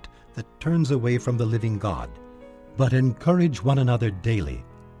heart that turns away from the living God, but encourage one another daily,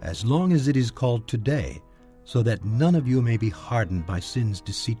 as long as it is called today, so that none of you may be hardened by sin's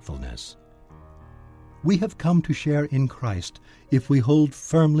deceitfulness. We have come to share in Christ if we hold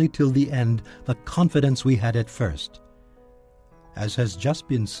firmly till the end the confidence we had at first. As has just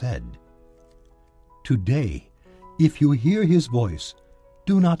been said, "Today, if you hear his voice,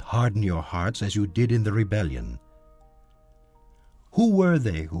 do not harden your hearts as you did in the rebellion." Who were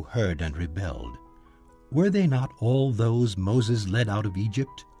they who heard and rebelled? Were they not all those Moses led out of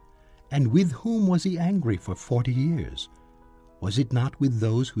Egypt? And with whom was he angry for 40 years? Was it not with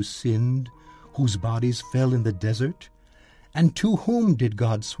those who sinned, whose bodies fell in the desert? And to whom did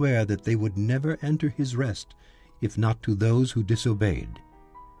God swear that they would never enter his rest, if not to those who disobeyed?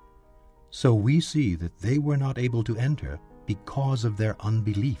 So we see that they were not able to enter because of their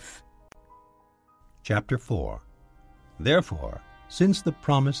unbelief. Chapter 4. Therefore, since the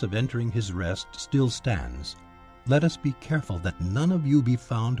promise of entering his rest still stands, let us be careful that none of you be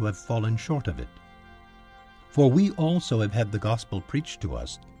found to have fallen short of it. For we also have had the gospel preached to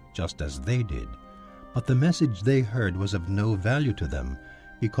us, just as they did, but the message they heard was of no value to them,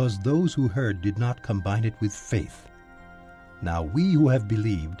 because those who heard did not combine it with faith. Now we who have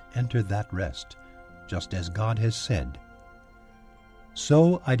believed enter that rest, just as God has said,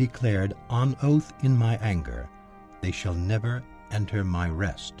 "So I declared on oath in my anger, they shall never enter my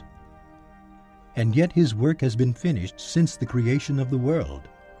rest." And yet his work has been finished since the creation of the world.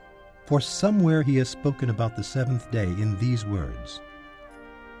 For somewhere he has spoken about the seventh day in these words,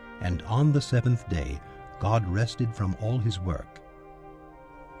 "And on the seventh day God rested from all his work."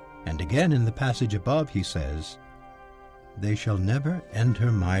 And again in the passage above he says, "They shall never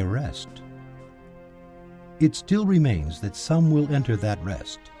enter my rest." It still remains that some will enter that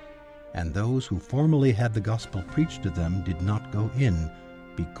rest, and those who formerly had the gospel preached to them did not go in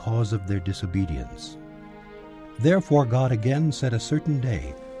because of their disobedience. Therefore God again set a certain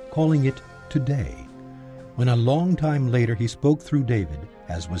day, calling it today, when a long time later he spoke through David,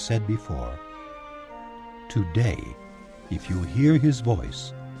 as was said before, "Today, if you hear his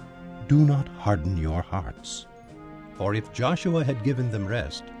voice, do not harden your hearts." For if Joshua had given them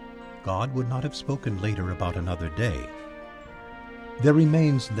rest, God would not have spoken later about another day. There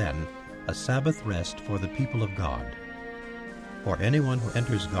remains then a Sabbath rest for the people of God. For anyone who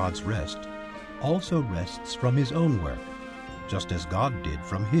enters God's rest also rests from his own work, just as God did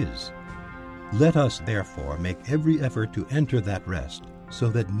from his. Let us therefore make every effort to enter that rest, so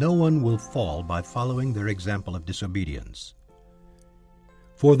that no one will fall by following their example of disobedience.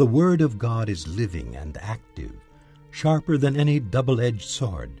 For the word of God is living and active, sharper than any double-edged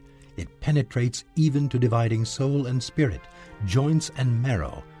sword. It penetrates even to dividing soul and spirit, joints and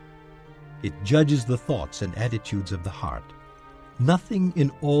marrow. It judges the thoughts and attitudes of the heart. Nothing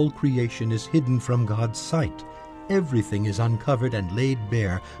in all creation is hidden from God's sight. Everything is uncovered and laid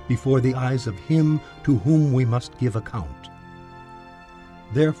bare before the eyes of him to whom we must give account.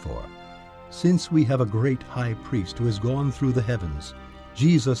 Therefore, since we have a great high priest who has gone through the heavens,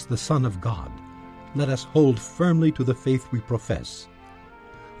 Jesus the Son of God, let us hold firmly to the faith we profess.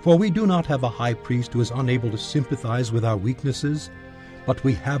 For we do not have a high priest who is unable to sympathize with our weaknesses, but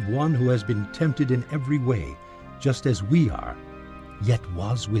we have one who has been tempted in every way, just as we are, yet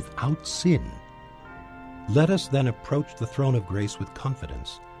was without sin. Let us then approach the throne of grace with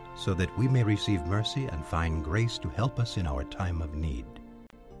confidence, so that we may receive mercy and find grace to help us in our time of need.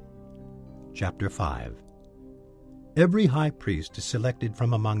 Chapter 5. Every high priest is selected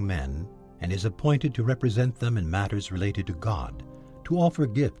from among men, and is appointed to represent them in matters related to God, to offer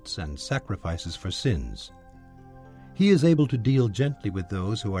gifts and sacrifices for sins. He is able to deal gently with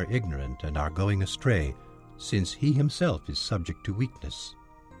those who are ignorant and are going astray, since he himself is subject to weakness.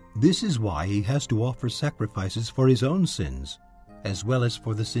 This is why he has to offer sacrifices for his own sins, as well as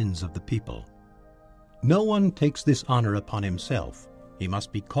for the sins of the people. No one takes this honor upon himself. He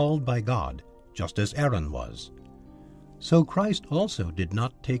must be called by God, just as Aaron was. So Christ also did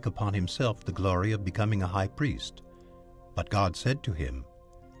not take upon himself the glory of becoming a high priest. But God said to him,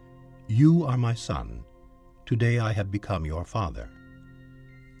 "You are my son. Today I have become your father."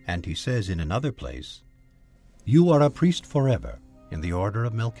 And he says in another place, "You are a priest forever, in the order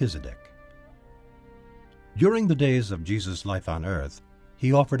of Melchizedek." During the days of Jesus' life on earth,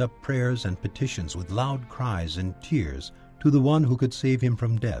 he offered up prayers and petitions with loud cries and tears to the one who could save him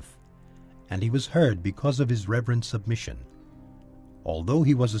from death, and he was heard because of his reverent submission. Although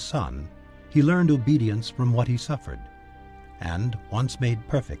he was a son, he learned obedience from what he suffered, and, once made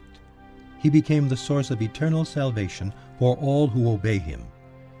perfect, he became the source of eternal salvation for all who obey him,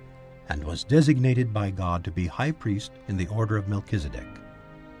 and was designated by God to be high priest in the order of Melchizedek.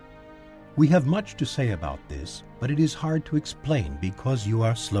 We have much to say about this, but it is hard to explain because you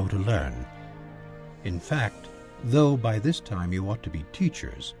are slow to learn. In fact, though by this time you ought to be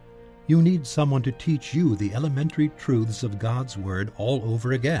teachers, You need someone to teach you the elementary truths of God's Word all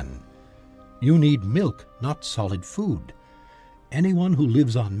over again. You need milk, not solid food. Anyone who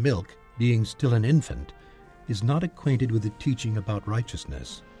lives on milk, being still an infant, is not acquainted with the teaching about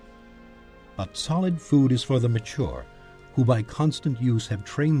righteousness. But solid food is for the mature, who by constant use have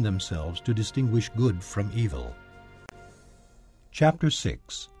trained themselves to distinguish good from evil. Chapter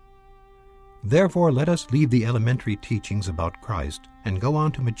 6. Therefore let us leave the elementary teachings about Christ and go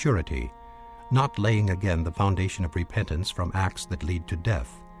on to maturity, not laying again the foundation of repentance from acts that lead to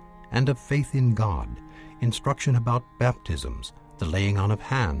death, and of faith in God, instruction about baptisms, the laying on of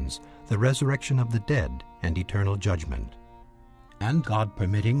hands, the resurrection of the dead, and eternal judgment. And God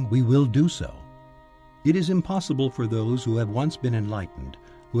permitting, we will do so. It is impossible for those who have once been enlightened,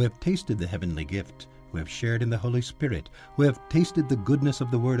 who have tasted the heavenly gift, who have shared in the Holy Spirit, who have tasted the goodness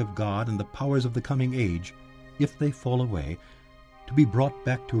of the Word of God and the powers of the coming age, if they fall away, to be brought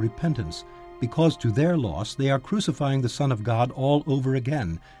back to repentance, because to their loss they are crucifying the Son of God all over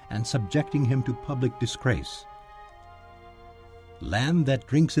again and subjecting him to public disgrace. Land that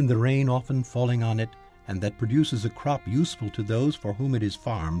drinks in the rain often falling on it, and that produces a crop useful to those for whom it is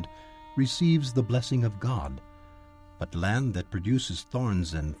farmed, receives the blessing of God. But land that produces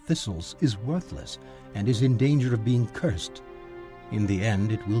thorns and thistles is worthless and is in danger of being cursed. In the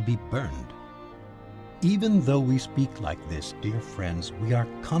end it will be burned. Even though we speak like this, dear friends, we are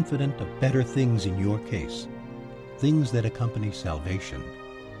confident of better things in your case, things that accompany salvation.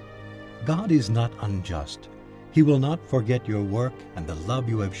 God is not unjust. He will not forget your work and the love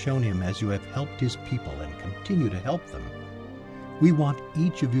you have shown him as you have helped his people and continue to help them. We want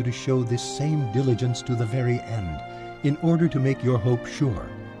each of you to show this same diligence to the very end, in order to make your hope sure.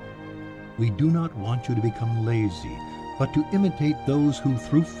 We do not want you to become lazy, but to imitate those who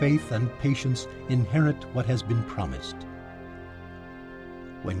through faith and patience inherit what has been promised.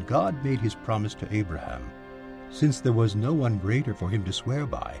 When God made his promise to Abraham, since there was no one greater for him to swear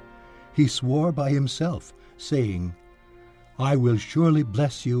by, he swore by himself, saying, I will surely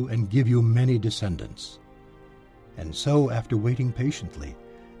bless you and give you many descendants. And so, after waiting patiently,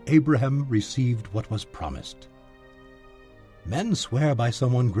 Abraham received what was promised. Men swear by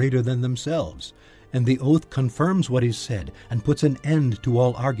someone greater than themselves, and the oath confirms what is said and puts an end to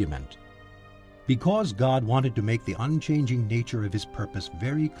all argument. Because God wanted to make the unchanging nature of his purpose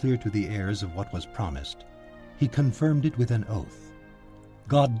very clear to the heirs of what was promised, he confirmed it with an oath.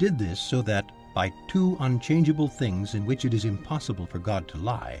 God did this so that, by two unchangeable things in which it is impossible for God to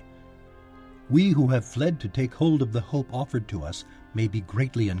lie, we who have fled to take hold of the hope offered to us may be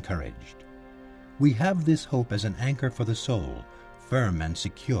greatly encouraged. We have this hope as an anchor for the soul, firm and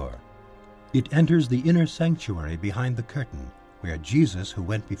secure. It enters the inner sanctuary behind the curtain, where Jesus, who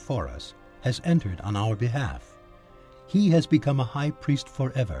went before us, has entered on our behalf. He has become a high priest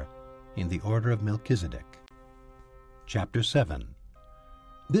forever, in the order of Melchizedek. Chapter 7.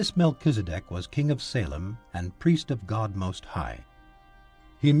 This Melchizedek was king of Salem and priest of God Most High.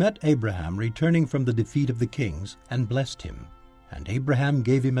 He met Abraham returning from the defeat of the kings and blessed him, and Abraham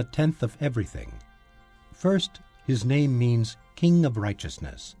gave him 1/10 of everything. First, his name means King of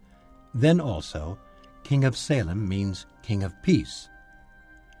Righteousness. Then also, King of Salem means King of Peace.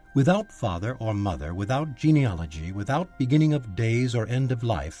 Without father or mother, without genealogy, without beginning of days or end of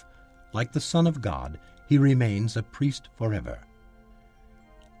life, like the Son of God, he remains a priest forever.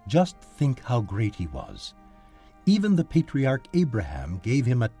 Just think how great he was. Even the patriarch Abraham gave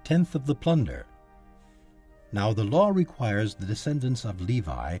him 1/10 of the plunder. Now the law requires the descendants of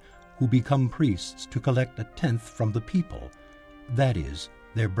Levi who become priests to collect 1/10 from the people, that is,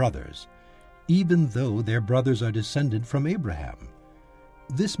 their brothers, even though their brothers are descended from Abraham.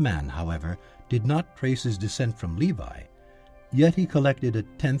 This man, however, did not trace his descent from Levi, yet he collected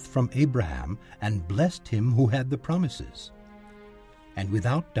 1/10 from Abraham and blessed him who had the promises. And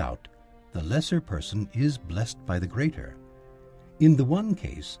without doubt, the lesser person is blessed by the greater. In the one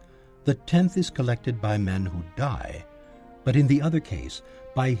case, the 1/10 is collected by men who die, but in the other case,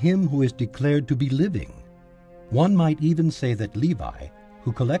 by him who is declared to be living. One might even say that Levi,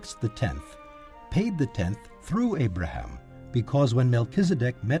 who collects the 1/10, paid the 1/10 through Abraham, because when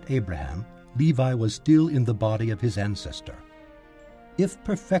Melchizedek met Abraham, Levi was still in the body of his ancestor. If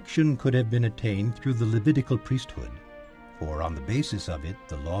perfection could have been attained through the Levitical priesthood, for on the basis of it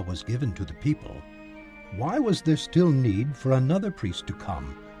the law was given to the people, why was there still need for another priest to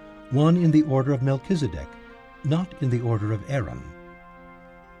come, one in the order of Melchizedek, not in the order of Aaron?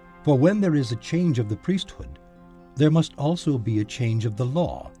 For when there is a change of the priesthood, there must also be a change of the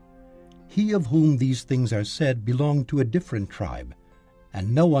law. He of whom these things are said belonged to a different tribe,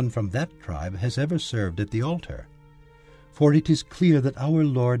 and no one from that tribe has ever served at the altar. For it is clear that our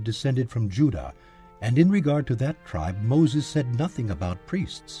Lord descended from Judah, and in regard to that tribe Moses said nothing about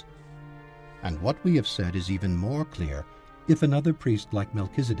priests. And what we have said is even more clear if another priest like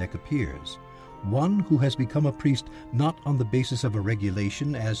Melchizedek appears, one who has become a priest not on the basis of a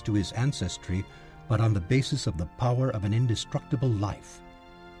regulation as to his ancestry, but on the basis of the power of an indestructible life.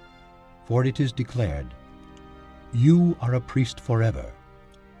 For it is declared, "You are a priest forever,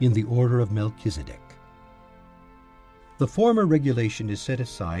 in the order of Melchizedek." The former regulation is set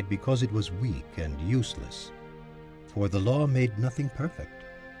aside because it was weak and useless, for the law made nothing perfect,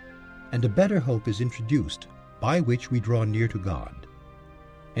 and a better hope is introduced by which we draw near to God.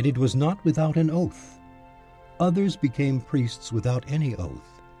 And it was not without an oath. Others became priests without any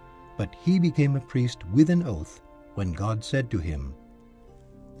oath, but he became a priest with an oath when God said to him,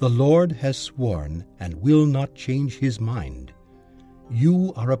 "The Lord has sworn and will not change his mind.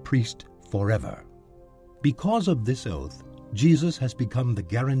 You are a priest forever." Because of this oath, Jesus has become the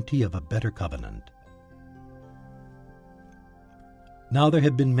guarantee of a better covenant. Now there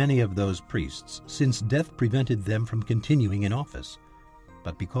have been many of those priests, since death prevented them from continuing in office.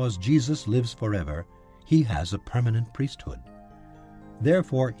 But because Jesus lives forever, he has a permanent priesthood.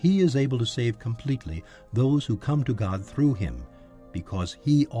 Therefore he is able to save completely those who come to God through him, because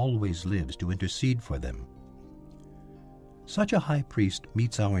he always lives to intercede for them. Such a high priest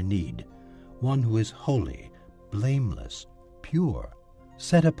meets our need, one who is holy, blameless, pure,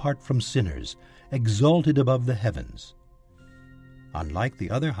 set apart from sinners, exalted above the heavens. Unlike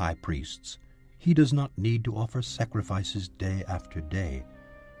the other high priests, he does not need to offer sacrifices day after day,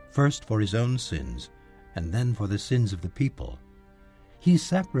 first for his own sins, and then for the sins of the people. He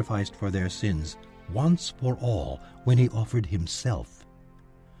sacrificed for their sins once for all when he offered himself.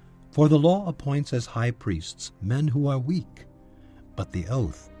 For the law appoints as high priests men who are weak, but the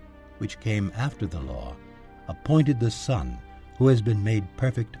oath, which came after the law, appointed the Son, who has been made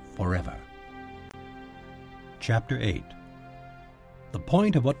perfect forever. Chapter 8. The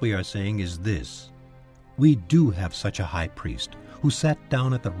point of what we are saying is this: we do have such a high priest, who sat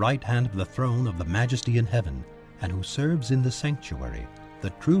down at the right hand of the throne of the Majesty in heaven, and who serves in the sanctuary, the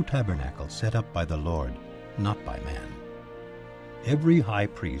true tabernacle set up by the Lord, not by man. Every high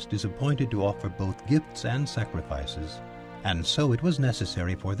priest is appointed to offer both gifts and sacrifices, and so it was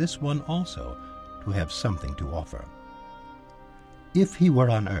necessary for this one also to have something to offer. If he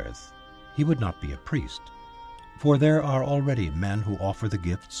were on earth, he would not be a priest, for there are already men who offer the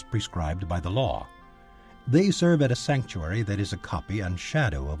gifts prescribed by the law. They serve at a sanctuary that is a copy and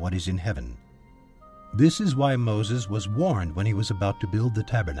shadow of what is in heaven. This is why Moses was warned when he was about to build the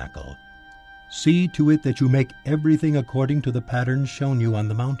tabernacle. "See to it that you make everything according to the pattern shown you on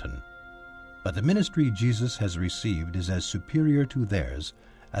the mountain." But the ministry Jesus has received is as superior to theirs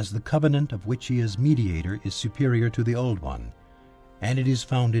as the covenant of which he is mediator is superior to the old one, and it is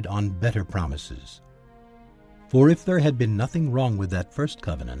founded on better promises. For if there had been nothing wrong with that first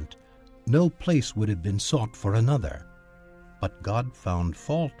covenant, no place would have been sought for another. But God found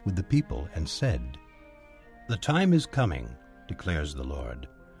fault with the people and said, "The time is coming, declares the Lord,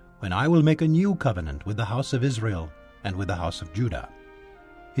 when I will make a new covenant with the house of Israel and with the house of Judah.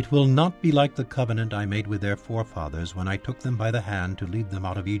 It will not be like the covenant I made with their forefathers when I took them by the hand to lead them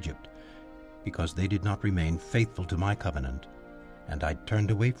out of Egypt, because they did not remain faithful to my covenant, and I turned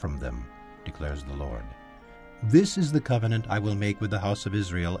away from them, declares the Lord. This is the covenant I will make with the house of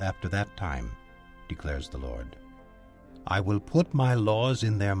Israel after that time, declares the Lord. I will put my laws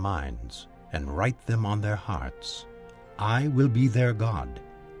in their minds and write them on their hearts. I will be their God,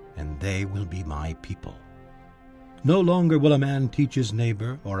 and they will be my people. No longer will a man teach his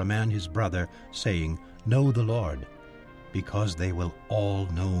neighbor or a man his brother, saying, Know the Lord, because they will all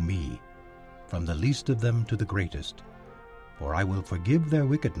know me, from the least of them to the greatest. For I will forgive their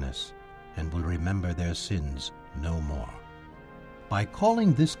wickedness, and will remember their sins no more. By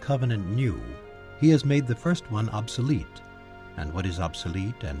calling this covenant new, he has made the first one obsolete, and what is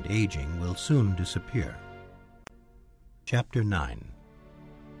obsolete and aging will soon disappear. Chapter 9.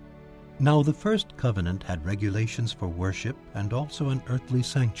 Now the first covenant had regulations for worship and also an earthly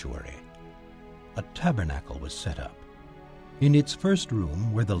sanctuary. A tabernacle was set up. In its first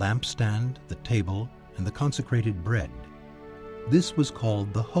room were the lampstand, the table, and the consecrated bread. This was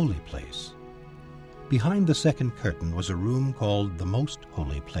called the holy place. Behind the second curtain was a room called the most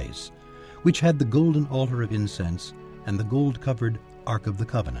holy place, which had the golden altar of incense and the gold-covered Ark of the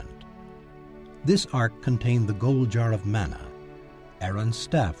Covenant. This ark contained the gold jar of manna, Aaron's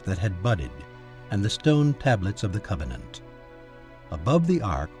staff that had budded, and the stone tablets of the covenant. Above the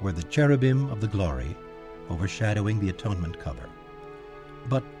ark were the cherubim of the glory, overshadowing the atonement cover.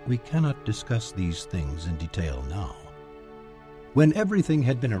 But we cannot discuss these things in detail now. When everything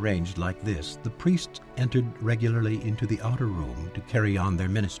had been arranged like this, the priests entered regularly into the outer room to carry on their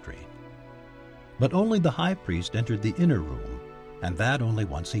ministry. But only the high priest entered the inner room, and that only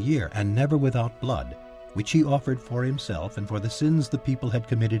once a year, and never without blood, which he offered for himself and for the sins the people had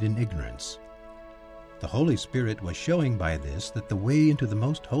committed in ignorance. The Holy Spirit was showing by this that the way into the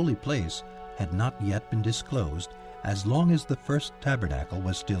most holy place had not yet been disclosed as long as the first tabernacle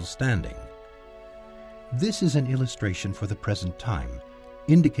was still standing. This is an illustration for the present time,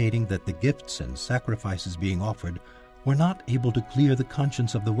 indicating that the gifts and sacrifices being offered were not able to clear the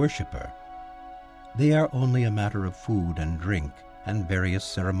conscience of the worshipper. They are only a matter of food and drink and various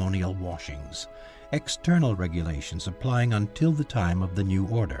ceremonial washings, external regulations applying until the time of the new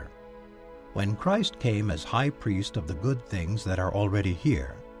order. When Christ came as high priest of the good things that are already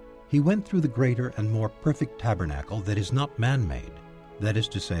here, he went through the greater and more perfect tabernacle that is not man-made, that is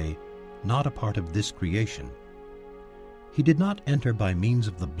to say, not a part of this creation. He did not enter by means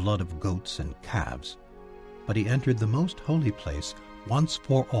of the blood of goats and calves, but he entered the most holy place once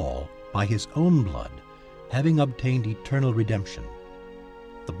for all by his own blood, having obtained eternal redemption.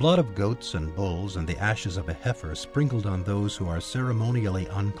 The blood of goats and bulls and the ashes of a heifer sprinkled on those who are ceremonially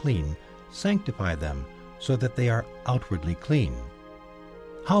unclean sanctify them so that they are outwardly clean.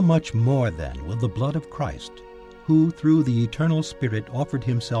 How much more then will the blood of Christ, who through the eternal Spirit offered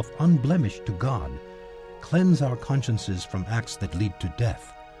himself unblemished to God, cleanse our consciences from acts that lead to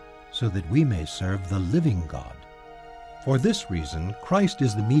death, so that we may serve the living God? For this reason Christ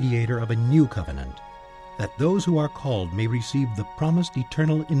is the mediator of a new covenant, that those who are called may receive the promised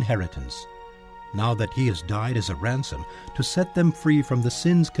eternal inheritance, now that he has died as a ransom to set them free from the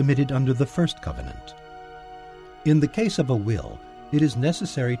sins committed under the first covenant. In the case of a will, it is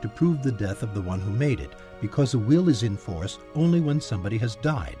necessary to prove the death of the one who made it, because a will is in force only when somebody has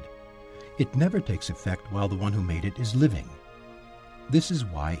died. It never takes effect while the one who made it is living. This is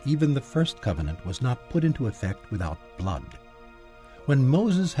why even the first covenant was not put into effect without blood. When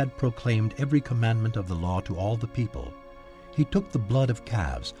Moses had proclaimed every commandment of the law to all the people, he took the blood of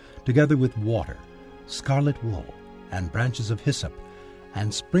calves, together with water, scarlet wool, and branches of hyssop,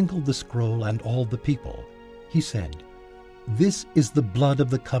 and sprinkled the scroll and all the people. He said, "This is the blood of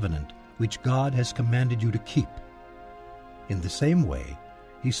the covenant, which God has commanded you to keep." In the same way,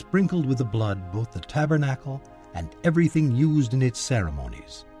 he sprinkled with the blood both the tabernacle and everything used in its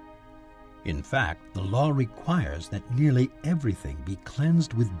ceremonies. In fact, the law requires that nearly everything be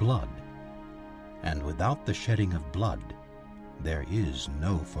cleansed with blood, and without the shedding of blood, there is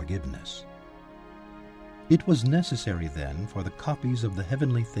no forgiveness. It was necessary then for the copies of the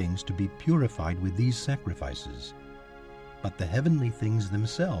heavenly things to be purified with these sacrifices, but the heavenly things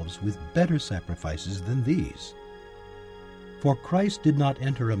themselves with better sacrifices than these. For Christ did not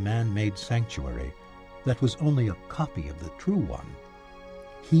enter a man-made sanctuary that was only a copy of the true one.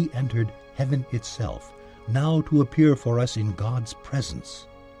 He entered heaven itself, now to appear for us in God's presence.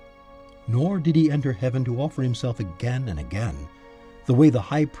 Nor did he enter heaven to offer himself again and again, the way the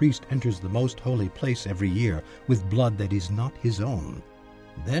high priest enters the most holy place every year with blood that is not his own.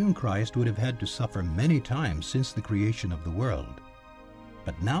 Then Christ would have had to suffer many times since the creation of the world.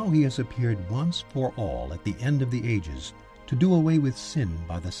 But now he has appeared once for all at the end of the ages to do away with sin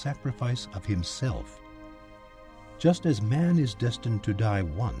by the sacrifice of himself. Just as man is destined to die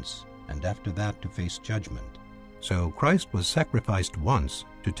once, and after that to face judgment, so Christ was sacrificed once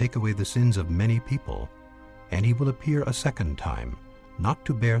to take away the sins of many people, and he will appear a second time, not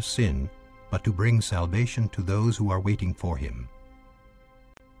to bear sin, but to bring salvation to those who are waiting for him.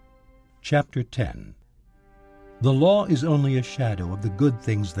 Chapter 10. The law is only a shadow of the good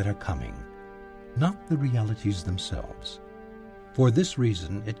things that are coming, not the realities themselves. For this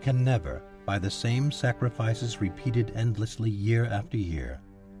reason it can never, by the same sacrifices repeated endlessly year after year,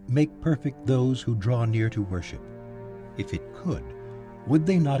 make perfect those who draw near to worship. If it could, would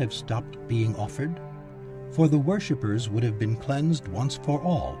they not have stopped being offered? For the worshippers would have been cleansed once for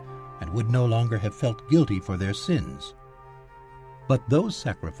all, and would no longer have felt guilty for their sins. But those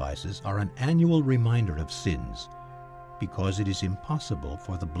sacrifices are an annual reminder of sins, because it is impossible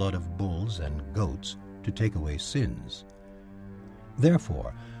for the blood of bulls and goats to take away sins.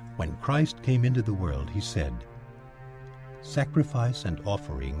 Therefore, when Christ came into the world, he said, "Sacrifice and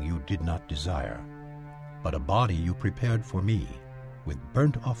offering you did not desire, but a body you prepared for me. With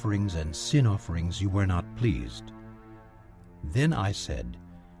burnt offerings and sin offerings you were not pleased." Then I said,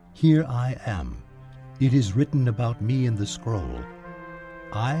 "Here I am. It is written about me in the scroll.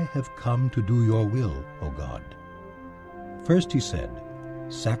 I have come to do your will, O God." First he said,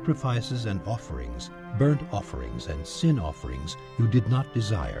 "Sacrifices and offerings, burnt offerings and sin offerings you did not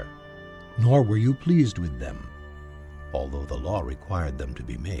desire, nor were you pleased with them." although the law required them to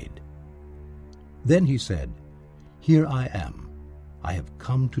be made. Then he said, "Here I am. I have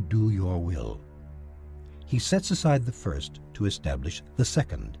come to do your will." He sets aside the first to establish the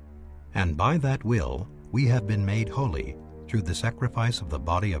second. And by that will we have been made holy through the sacrifice of the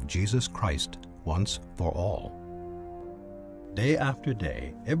body of Jesus Christ once for all. Day after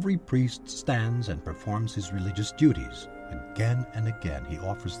day, every priest stands and performs his religious duties. Again and again he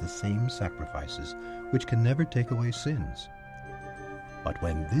offers the same sacrifices, which can never take away sins. But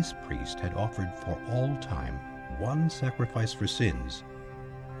when this priest had offered for all time one sacrifice for sins,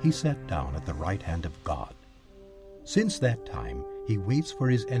 he sat down at the right hand of God. Since that time he waits for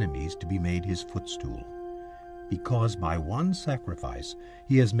his enemies to be made his footstool, because by one sacrifice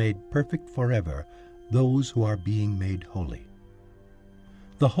he has made perfect forever those who are being made holy.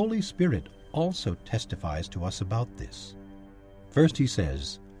 The Holy Spirit also testifies to us about this. First he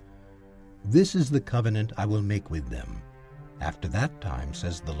says, "This is the covenant I will make with them. After that time,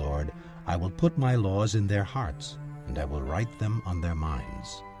 says the Lord, I will put my laws in their hearts, and I will write them on their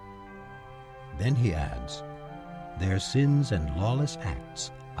minds." Then he adds, "Their sins and lawless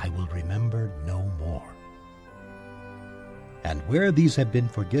acts I will remember no more." And where these have been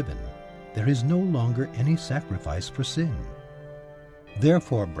forgiven, there is no longer any sacrifice for sin.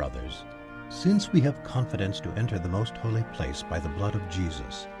 Therefore, brothers, since we have confidence to enter the most holy place by the blood of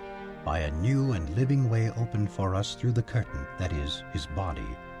Jesus, by a new and living way opened for us through the curtain, that is, his body,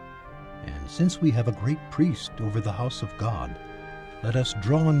 and since we have a great priest over the house of God, let us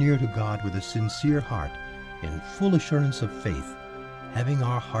draw near to God with a sincere heart, in full assurance of faith, having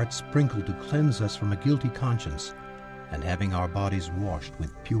our hearts sprinkled to cleanse us from a guilty conscience, and having our bodies washed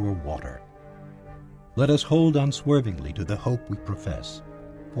with pure water. Let us hold unswervingly to the hope we profess,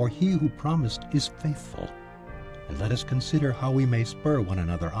 for he who promised is faithful. And let us consider how we may spur one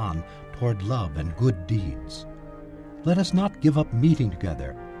another on toward love and good deeds. Let us not give up meeting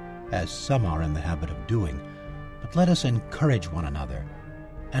together, as some are in the habit of doing, but let us encourage one another,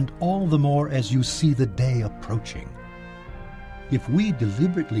 and all the more as you see the day approaching. If we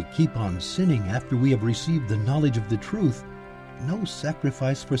deliberately keep on sinning after we have received the knowledge of the truth, no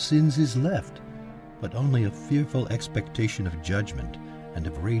sacrifice for sins is left, but only a fearful expectation of judgment and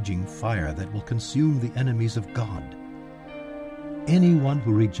of raging fire that will consume the enemies of God. Anyone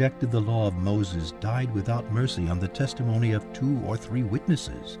who rejected the law of Moses died without mercy on the testimony of 2 or 3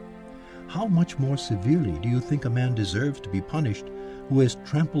 witnesses. How much more severely do you think a man deserves to be punished who has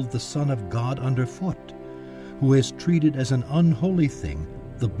trampled the Son of God underfoot, who has treated as an unholy thing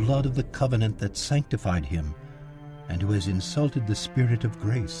the blood of the covenant that sanctified him, and who has insulted the Spirit of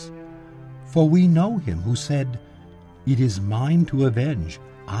grace? For we know him who said, "It is mine to avenge,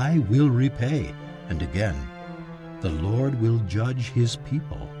 I will repay," and again, "The Lord will judge his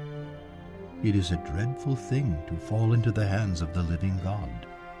people." It is a dreadful thing to fall into the hands of the living God.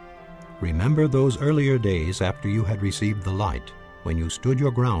 Remember those earlier days after you had received the light, when you stood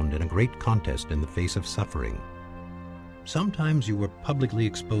your ground in a great contest in the face of suffering. Sometimes you were publicly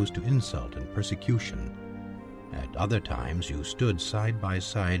exposed to insult and persecution. At other times you stood side by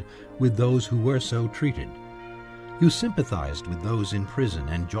side with those who were so treated. You sympathized with those in prison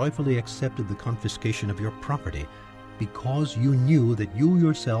and joyfully accepted the confiscation of your property because you knew that you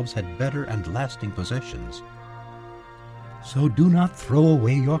yourselves had better and lasting possessions. So do not throw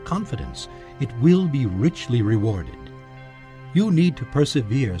away your confidence. It will be richly rewarded. You need to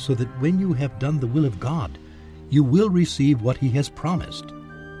persevere so that when you have done the will of God, you will receive what he has promised.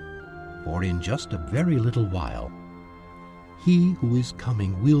 For in just a very little while, he who is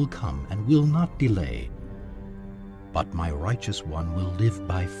coming will come and will not delay. But my righteous one will live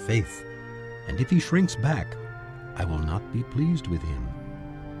by faith, and if he shrinks back, I will not be pleased with him.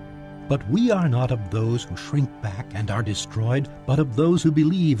 But we are not of those who shrink back and are destroyed, but of those who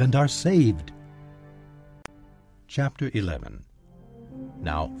believe and are saved. Chapter 11.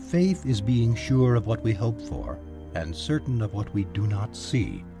 Now faith is being sure of what we hope for, and certain of what we do not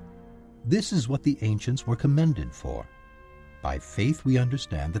see. This is what the ancients were commended for. By faith we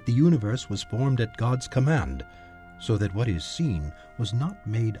understand that the universe was formed at God's command, so that what is seen was not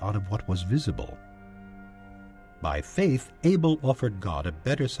made out of what was visible. By faith Abel offered God a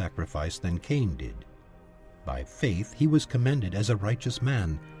better sacrifice than Cain did. By faith he was commended as a righteous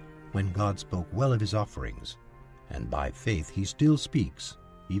man when God spoke well of his offerings, and by faith he still speaks,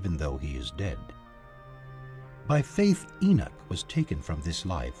 even though he is dead. By faith Enoch was taken from this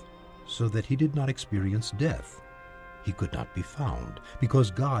life, so that he did not experience death. He could not be found, because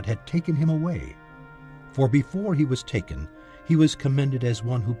God had taken him away. For before he was taken, he was commended as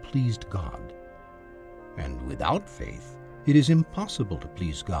one who pleased God. And without faith, It is impossible to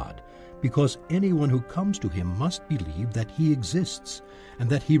please God, because anyone who comes to him must believe that he exists, and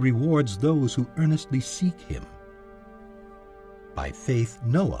that he rewards those who earnestly seek him. By faith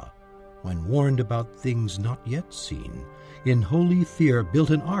Noah, when warned about things not yet seen, in holy fear built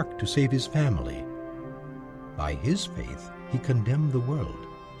an ark to save his family. By his faith he condemned the world,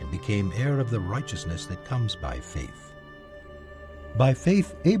 and became heir of the righteousness that comes by faith. By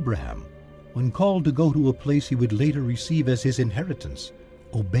faith Abraham, when called to go to a place he would later receive as his inheritance,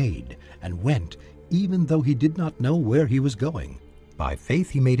 obeyed and went, even though he did not know where he was going. By faith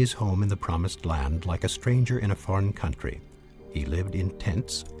he made his home in the promised land like a stranger in a foreign country. He lived in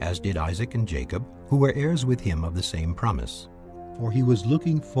tents, as did Isaac and Jacob, who were heirs with him of the same promise. For he was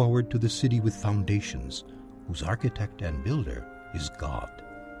looking forward to the city with foundations, whose architect and builder is God.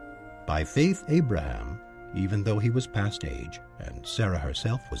 By faith Abraham, even though he was past age, and Sarah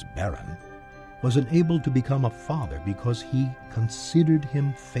herself was barren, was enabled to become a father because he considered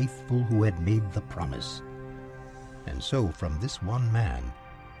him faithful who had made the promise. And so from this one man,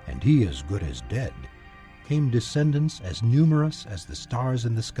 and he as good as dead, came descendants as numerous as the stars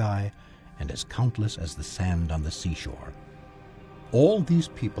in the sky and as countless as the sand on the seashore. All these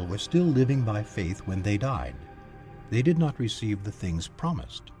people were still living by faith when they died. They did not receive the things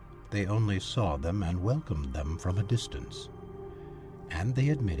promised. They only saw them and welcomed them from a distance. And they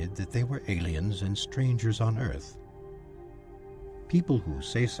admitted that they were aliens and strangers on earth. People who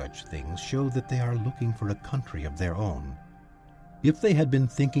say such things show that they are looking for a country of their own. If they had been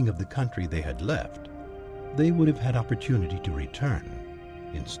thinking of the country they had left, they would have had opportunity to return.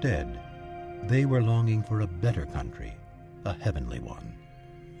 Instead, they were longing for a better country, a heavenly one.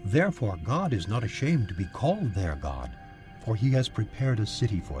 Therefore God is not ashamed to be called their God, for he has prepared a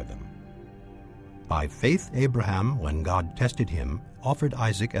city for them. By faith Abraham, when God tested him, offered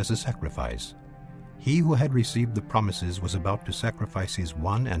Isaac as a sacrifice. He who had received the promises was about to sacrifice his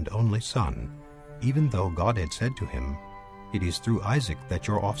one and only son, even though God had said to him, "It is through Isaac that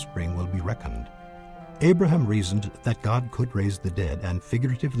your offspring will be reckoned." Abraham reasoned that God could raise the dead, and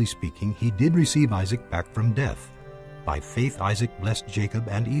figuratively speaking, he did receive Isaac back from death. By faith Isaac blessed Jacob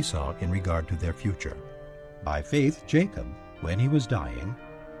and Esau in regard to their future. By faith Jacob, when he was dying,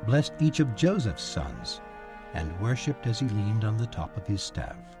 blessed each of Joseph's sons, and worshipped as he leaned on the top of his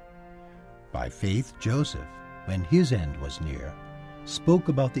staff. By faith Joseph, when his end was near, spoke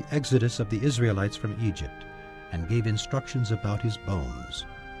about the exodus of the Israelites from Egypt, and gave instructions about his bones.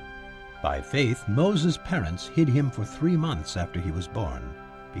 By faith Moses' parents hid him for 3 months after he was born,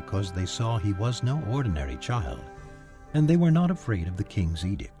 because they saw he was no ordinary child, and they were not afraid of the king's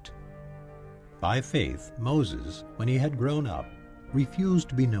edict. By faith Moses, when he had grown up, refused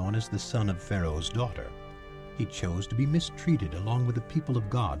to be known as the son of Pharaoh's daughter. He chose to be mistreated along with the people of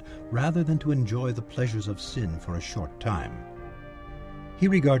God rather than to enjoy the pleasures of sin for a short time. He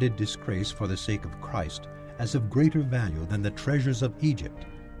regarded disgrace for the sake of Christ as of greater value than the treasures of Egypt,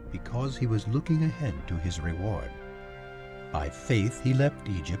 because he was looking ahead to his reward. By faith he left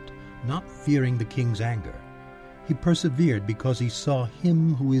Egypt, not fearing the king's anger. He persevered because he saw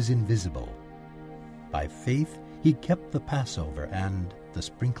him who is invisible. By faith he kept the Passover and the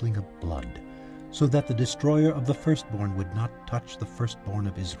sprinkling of blood, so that the destroyer of the firstborn would not touch the firstborn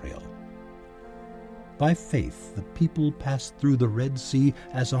of Israel. By faith the people passed through the Red Sea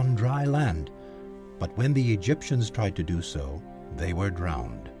as on dry land, but when the Egyptians tried to do so, they were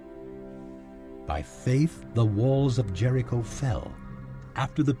drowned. By faith the walls of Jericho fell,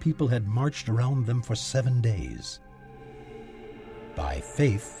 after the people had marched around them for 7 days. By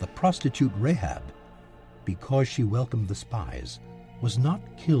faith the prostitute Rahab, because she welcomed the spies, was not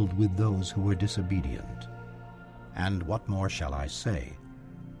killed with those who were disobedient. And what more shall I say?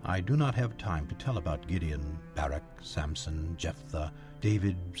 I do not have time to tell about Gideon, Barak, Samson, Jephthah,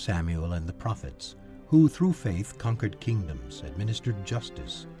 David, Samuel, and the prophets, who through faith conquered kingdoms, administered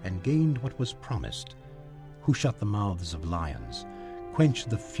justice, and gained what was promised, who shut the mouths of lions, quenched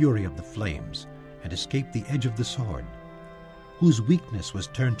the fury of the flames, and escaped the edge of the sword, whose weakness was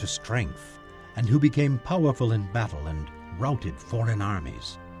turned to strength, and who became powerful in battle and routed foreign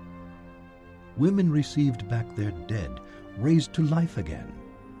armies. Women received back their dead, raised to life again.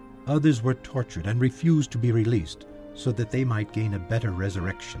 Others were tortured and refused to be released, so that they might gain a better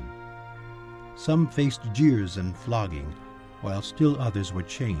resurrection. Some faced jeers and flogging, while still others were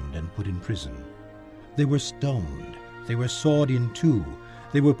chained and put in prison. They were stoned, they were sawed in two,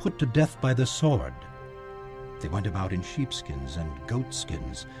 they were put to death by the sword. They went about in sheepskins and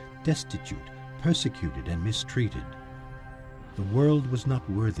goatskins, destitute, persecuted, and mistreated. The world was not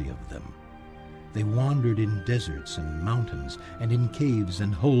worthy of them. They wandered in deserts and mountains, and in caves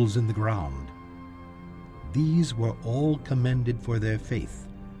and holes in the ground. These were all commended for their faith,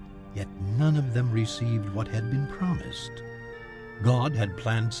 yet none of them received what had been promised. God had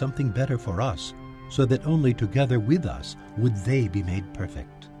planned something better for us, so that only together with us would they be made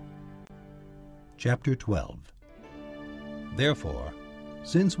perfect. Chapter 12. Therefore,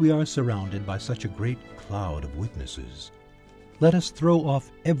 since we are surrounded by such a great cloud of witnesses, let us throw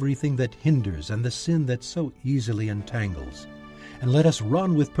off everything that hinders and the sin that so easily entangles, and let us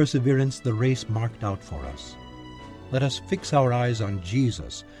run with perseverance the race marked out for us. Let us fix our eyes on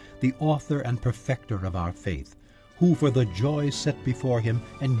Jesus, the author and perfecter of our faith, who for the joy set before him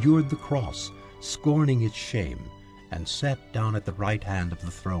endured the cross, scorning its shame, and sat down at the right hand of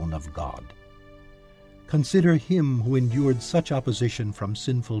the throne of God. Consider him who endured such opposition from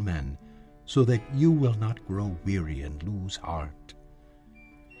sinful men, so that you will not grow weary and lose heart.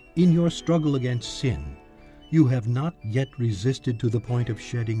 In your struggle against sin, you have not yet resisted to the point of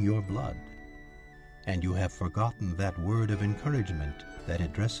shedding your blood, and you have forgotten that word of encouragement that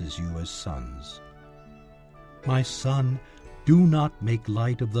addresses you as sons. My son, do not make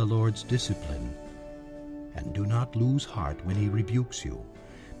light of the Lord's discipline, and do not lose heart when he rebukes you,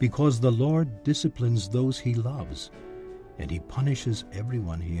 because the Lord disciplines those he loves, and he punishes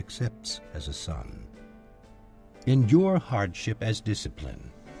everyone he accepts as a son. Endure hardship as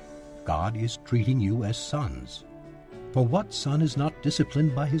discipline. God is treating you as sons. For what son is not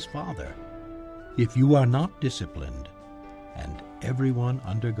disciplined by his father? If you are not disciplined, and everyone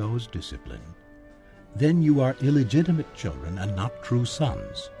undergoes discipline, then you are illegitimate children and not true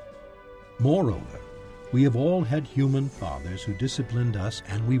sons. Moreover, we have all had human fathers who disciplined us,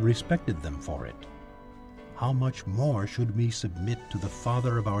 and we respected them for it. How much more should we submit to the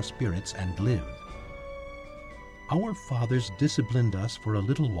Father of our spirits and live? Our fathers disciplined us for a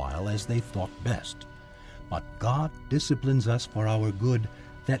little while as they thought best, but God disciplines us for our good,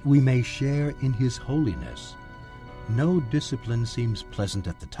 that we may share in his holiness. No discipline seems pleasant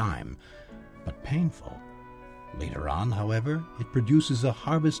at the time, but painful. Later on, however, it produces a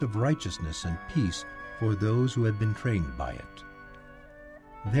harvest of righteousness and peace for those who have been trained by it.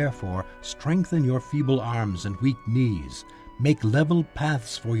 Therefore, strengthen your feeble arms and weak knees. Make level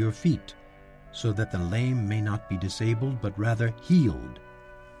paths for your feet, so that the lame may not be disabled, but rather healed.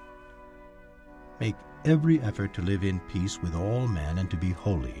 Make every effort to live in peace with all men and to be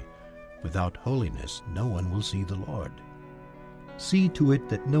holy. Without holiness, no one will see the Lord. See to it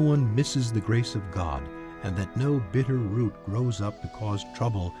that no one misses the grace of God, and that no bitter root grows up to cause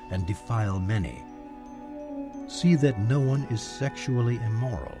trouble and defile many. See that no one is sexually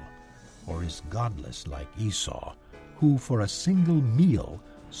immoral, or is godless like Esau, who for a single meal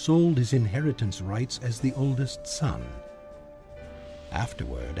sold his inheritance rights as the oldest son.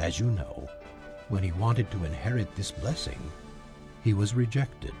 Afterward, as you know, when he wanted to inherit this blessing, he was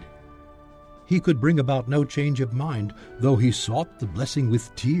rejected. He could bring about no change of mind, though he sought the blessing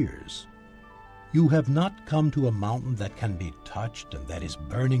with tears. You have not come to a mountain that can be touched and that is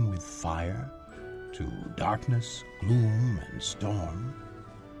burning with fire, to darkness, gloom, and storm,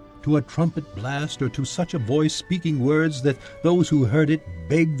 to a trumpet blast, or to such a voice speaking words that those who heard it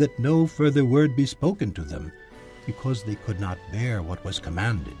begged that no further word be spoken to them, because they could not bear what was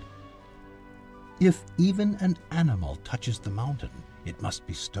commanded. If even an animal touches the mountain, it must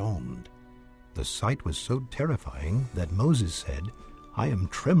be stoned. The sight was so terrifying that Moses said, I am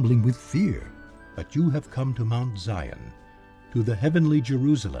trembling with fear. But you have come to Mount Zion, to the heavenly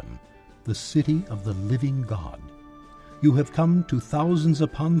Jerusalem, the city of the living God. You have come to thousands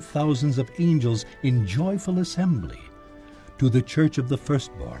upon thousands of angels in joyful assembly, to the church of the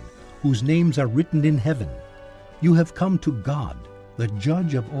firstborn, whose names are written in heaven. You have come to God, the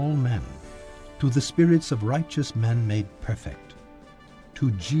judge of all men, to the spirits of righteous men made perfect,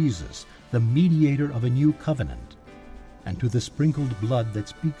 to Jesus, the mediator of a new covenant, and to the sprinkled blood that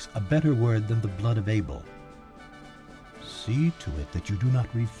speaks a better word than the blood of Abel. See to it that you do not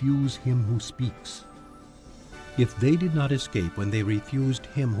refuse him who speaks. If they did not escape when they refused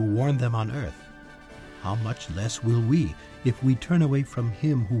him who warned them on earth, how much less will we if we turn away from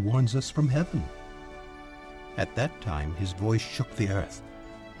him who warns us from heaven? At that time his voice shook the earth,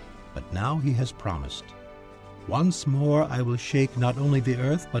 but now he has promised, once more I will shake not only the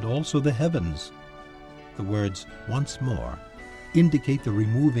earth but also the heavens. The words once more indicate the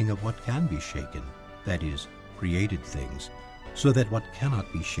removing of what can be shaken, that is, created things, so that what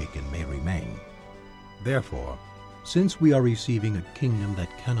cannot be shaken may remain. Therefore, since we are receiving a kingdom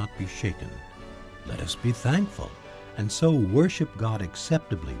that cannot be shaken, let us be thankful, and so worship God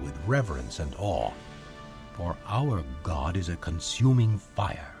acceptably with reverence and awe, for our God is a consuming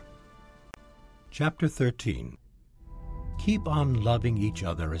fire. Chapter 13. Keep on loving each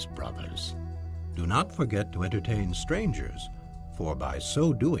other as brothers. Do not forget to entertain strangers, for by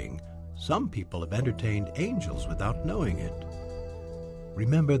so doing, some people have entertained angels without knowing it.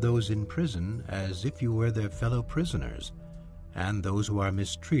 Remember those in prison as if you were their fellow prisoners, and those who are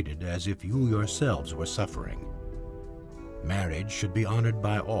mistreated as if you yourselves were suffering. Marriage should be honored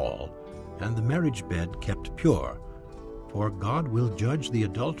by all, and the marriage bed kept pure, for God will judge the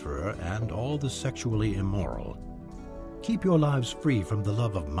adulterer and all the sexually immoral. Keep your lives free from the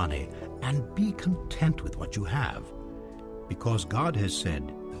love of money, and be content with what you have, because God has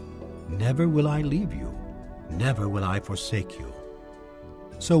said, "Never will I leave you, never will I forsake you."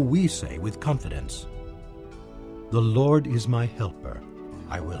 So we say with confidence, "The Lord is my helper.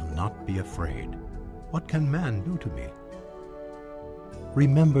 I will not be afraid. What can man do to me?"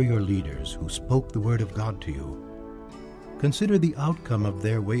 Remember your leaders who spoke the word of God to you. Consider the outcome of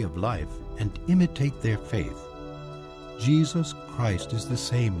their way of life and imitate their faith. Jesus Christ is the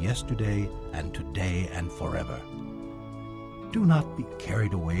same yesterday and today and forever. Do not be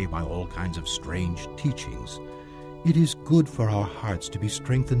carried away by all kinds of strange teachings. It is good for our hearts to be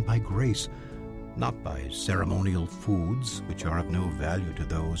strengthened by grace, not by ceremonial foods which are of no value to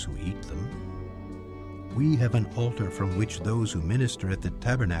those who eat them. We have an altar from which those who minister at the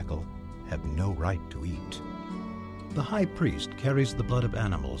tabernacle have no right to eat. The high priest carries the blood of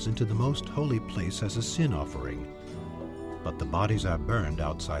animals into the most holy place as a sin offering, but the bodies are burned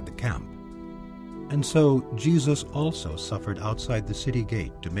outside the camp. And so Jesus also suffered outside the city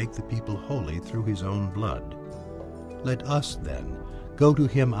gate to make the people holy through his own blood. Let us, then, go to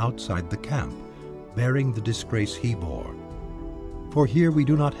him outside the camp, bearing the disgrace he bore. For here we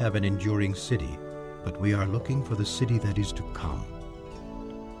do not have an enduring city, but we are looking for the city that is to come.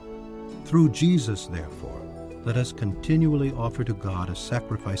 Through Jesus, therefore, let us continually offer to God a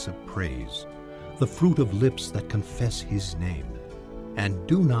sacrifice of praise, the fruit of lips that confess his name. And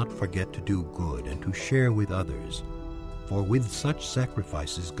do not forget to do good and to share with others, for with such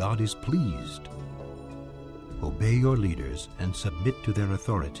sacrifices God is pleased. Obey your leaders and submit to their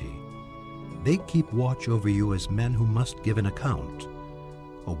authority. They keep watch over you as men who must give an account.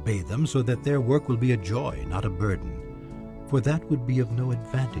 Obey them so that their work will be a joy, not a burden, for that would be of no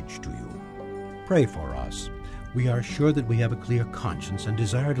advantage to you. Pray for us. We are sure that we have a clear conscience and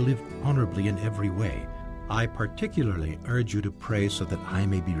desire to live honorably in every way. I particularly urge you to pray so that I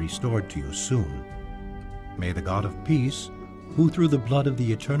may be restored to you soon. May the God of peace, who through the blood of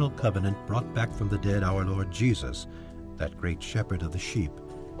the eternal covenant brought back from the dead our Lord Jesus, that great shepherd of the sheep,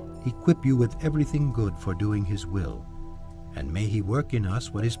 equip you with everything good for doing his will, and may he work in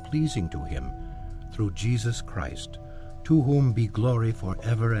us what is pleasing to him, through Jesus Christ, to whom be glory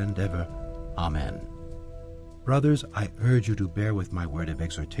forever and ever. Amen. Brothers, I urge you to bear with my word of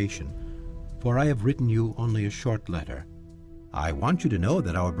exhortation, for I have written you only a short letter. I want you to know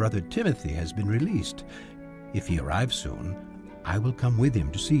that our brother Timothy has been released. If he arrives soon, I will come with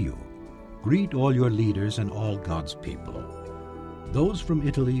him to see you. Greet all your leaders and all God's people. Those from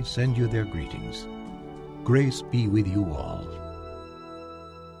Italy send you their greetings. Grace be with you all.